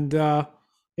 and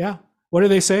yeah, what do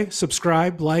they say?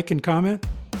 Subscribe, like, and comment.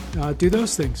 Do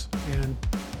those things, and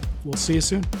we'll see you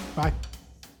soon. Bye.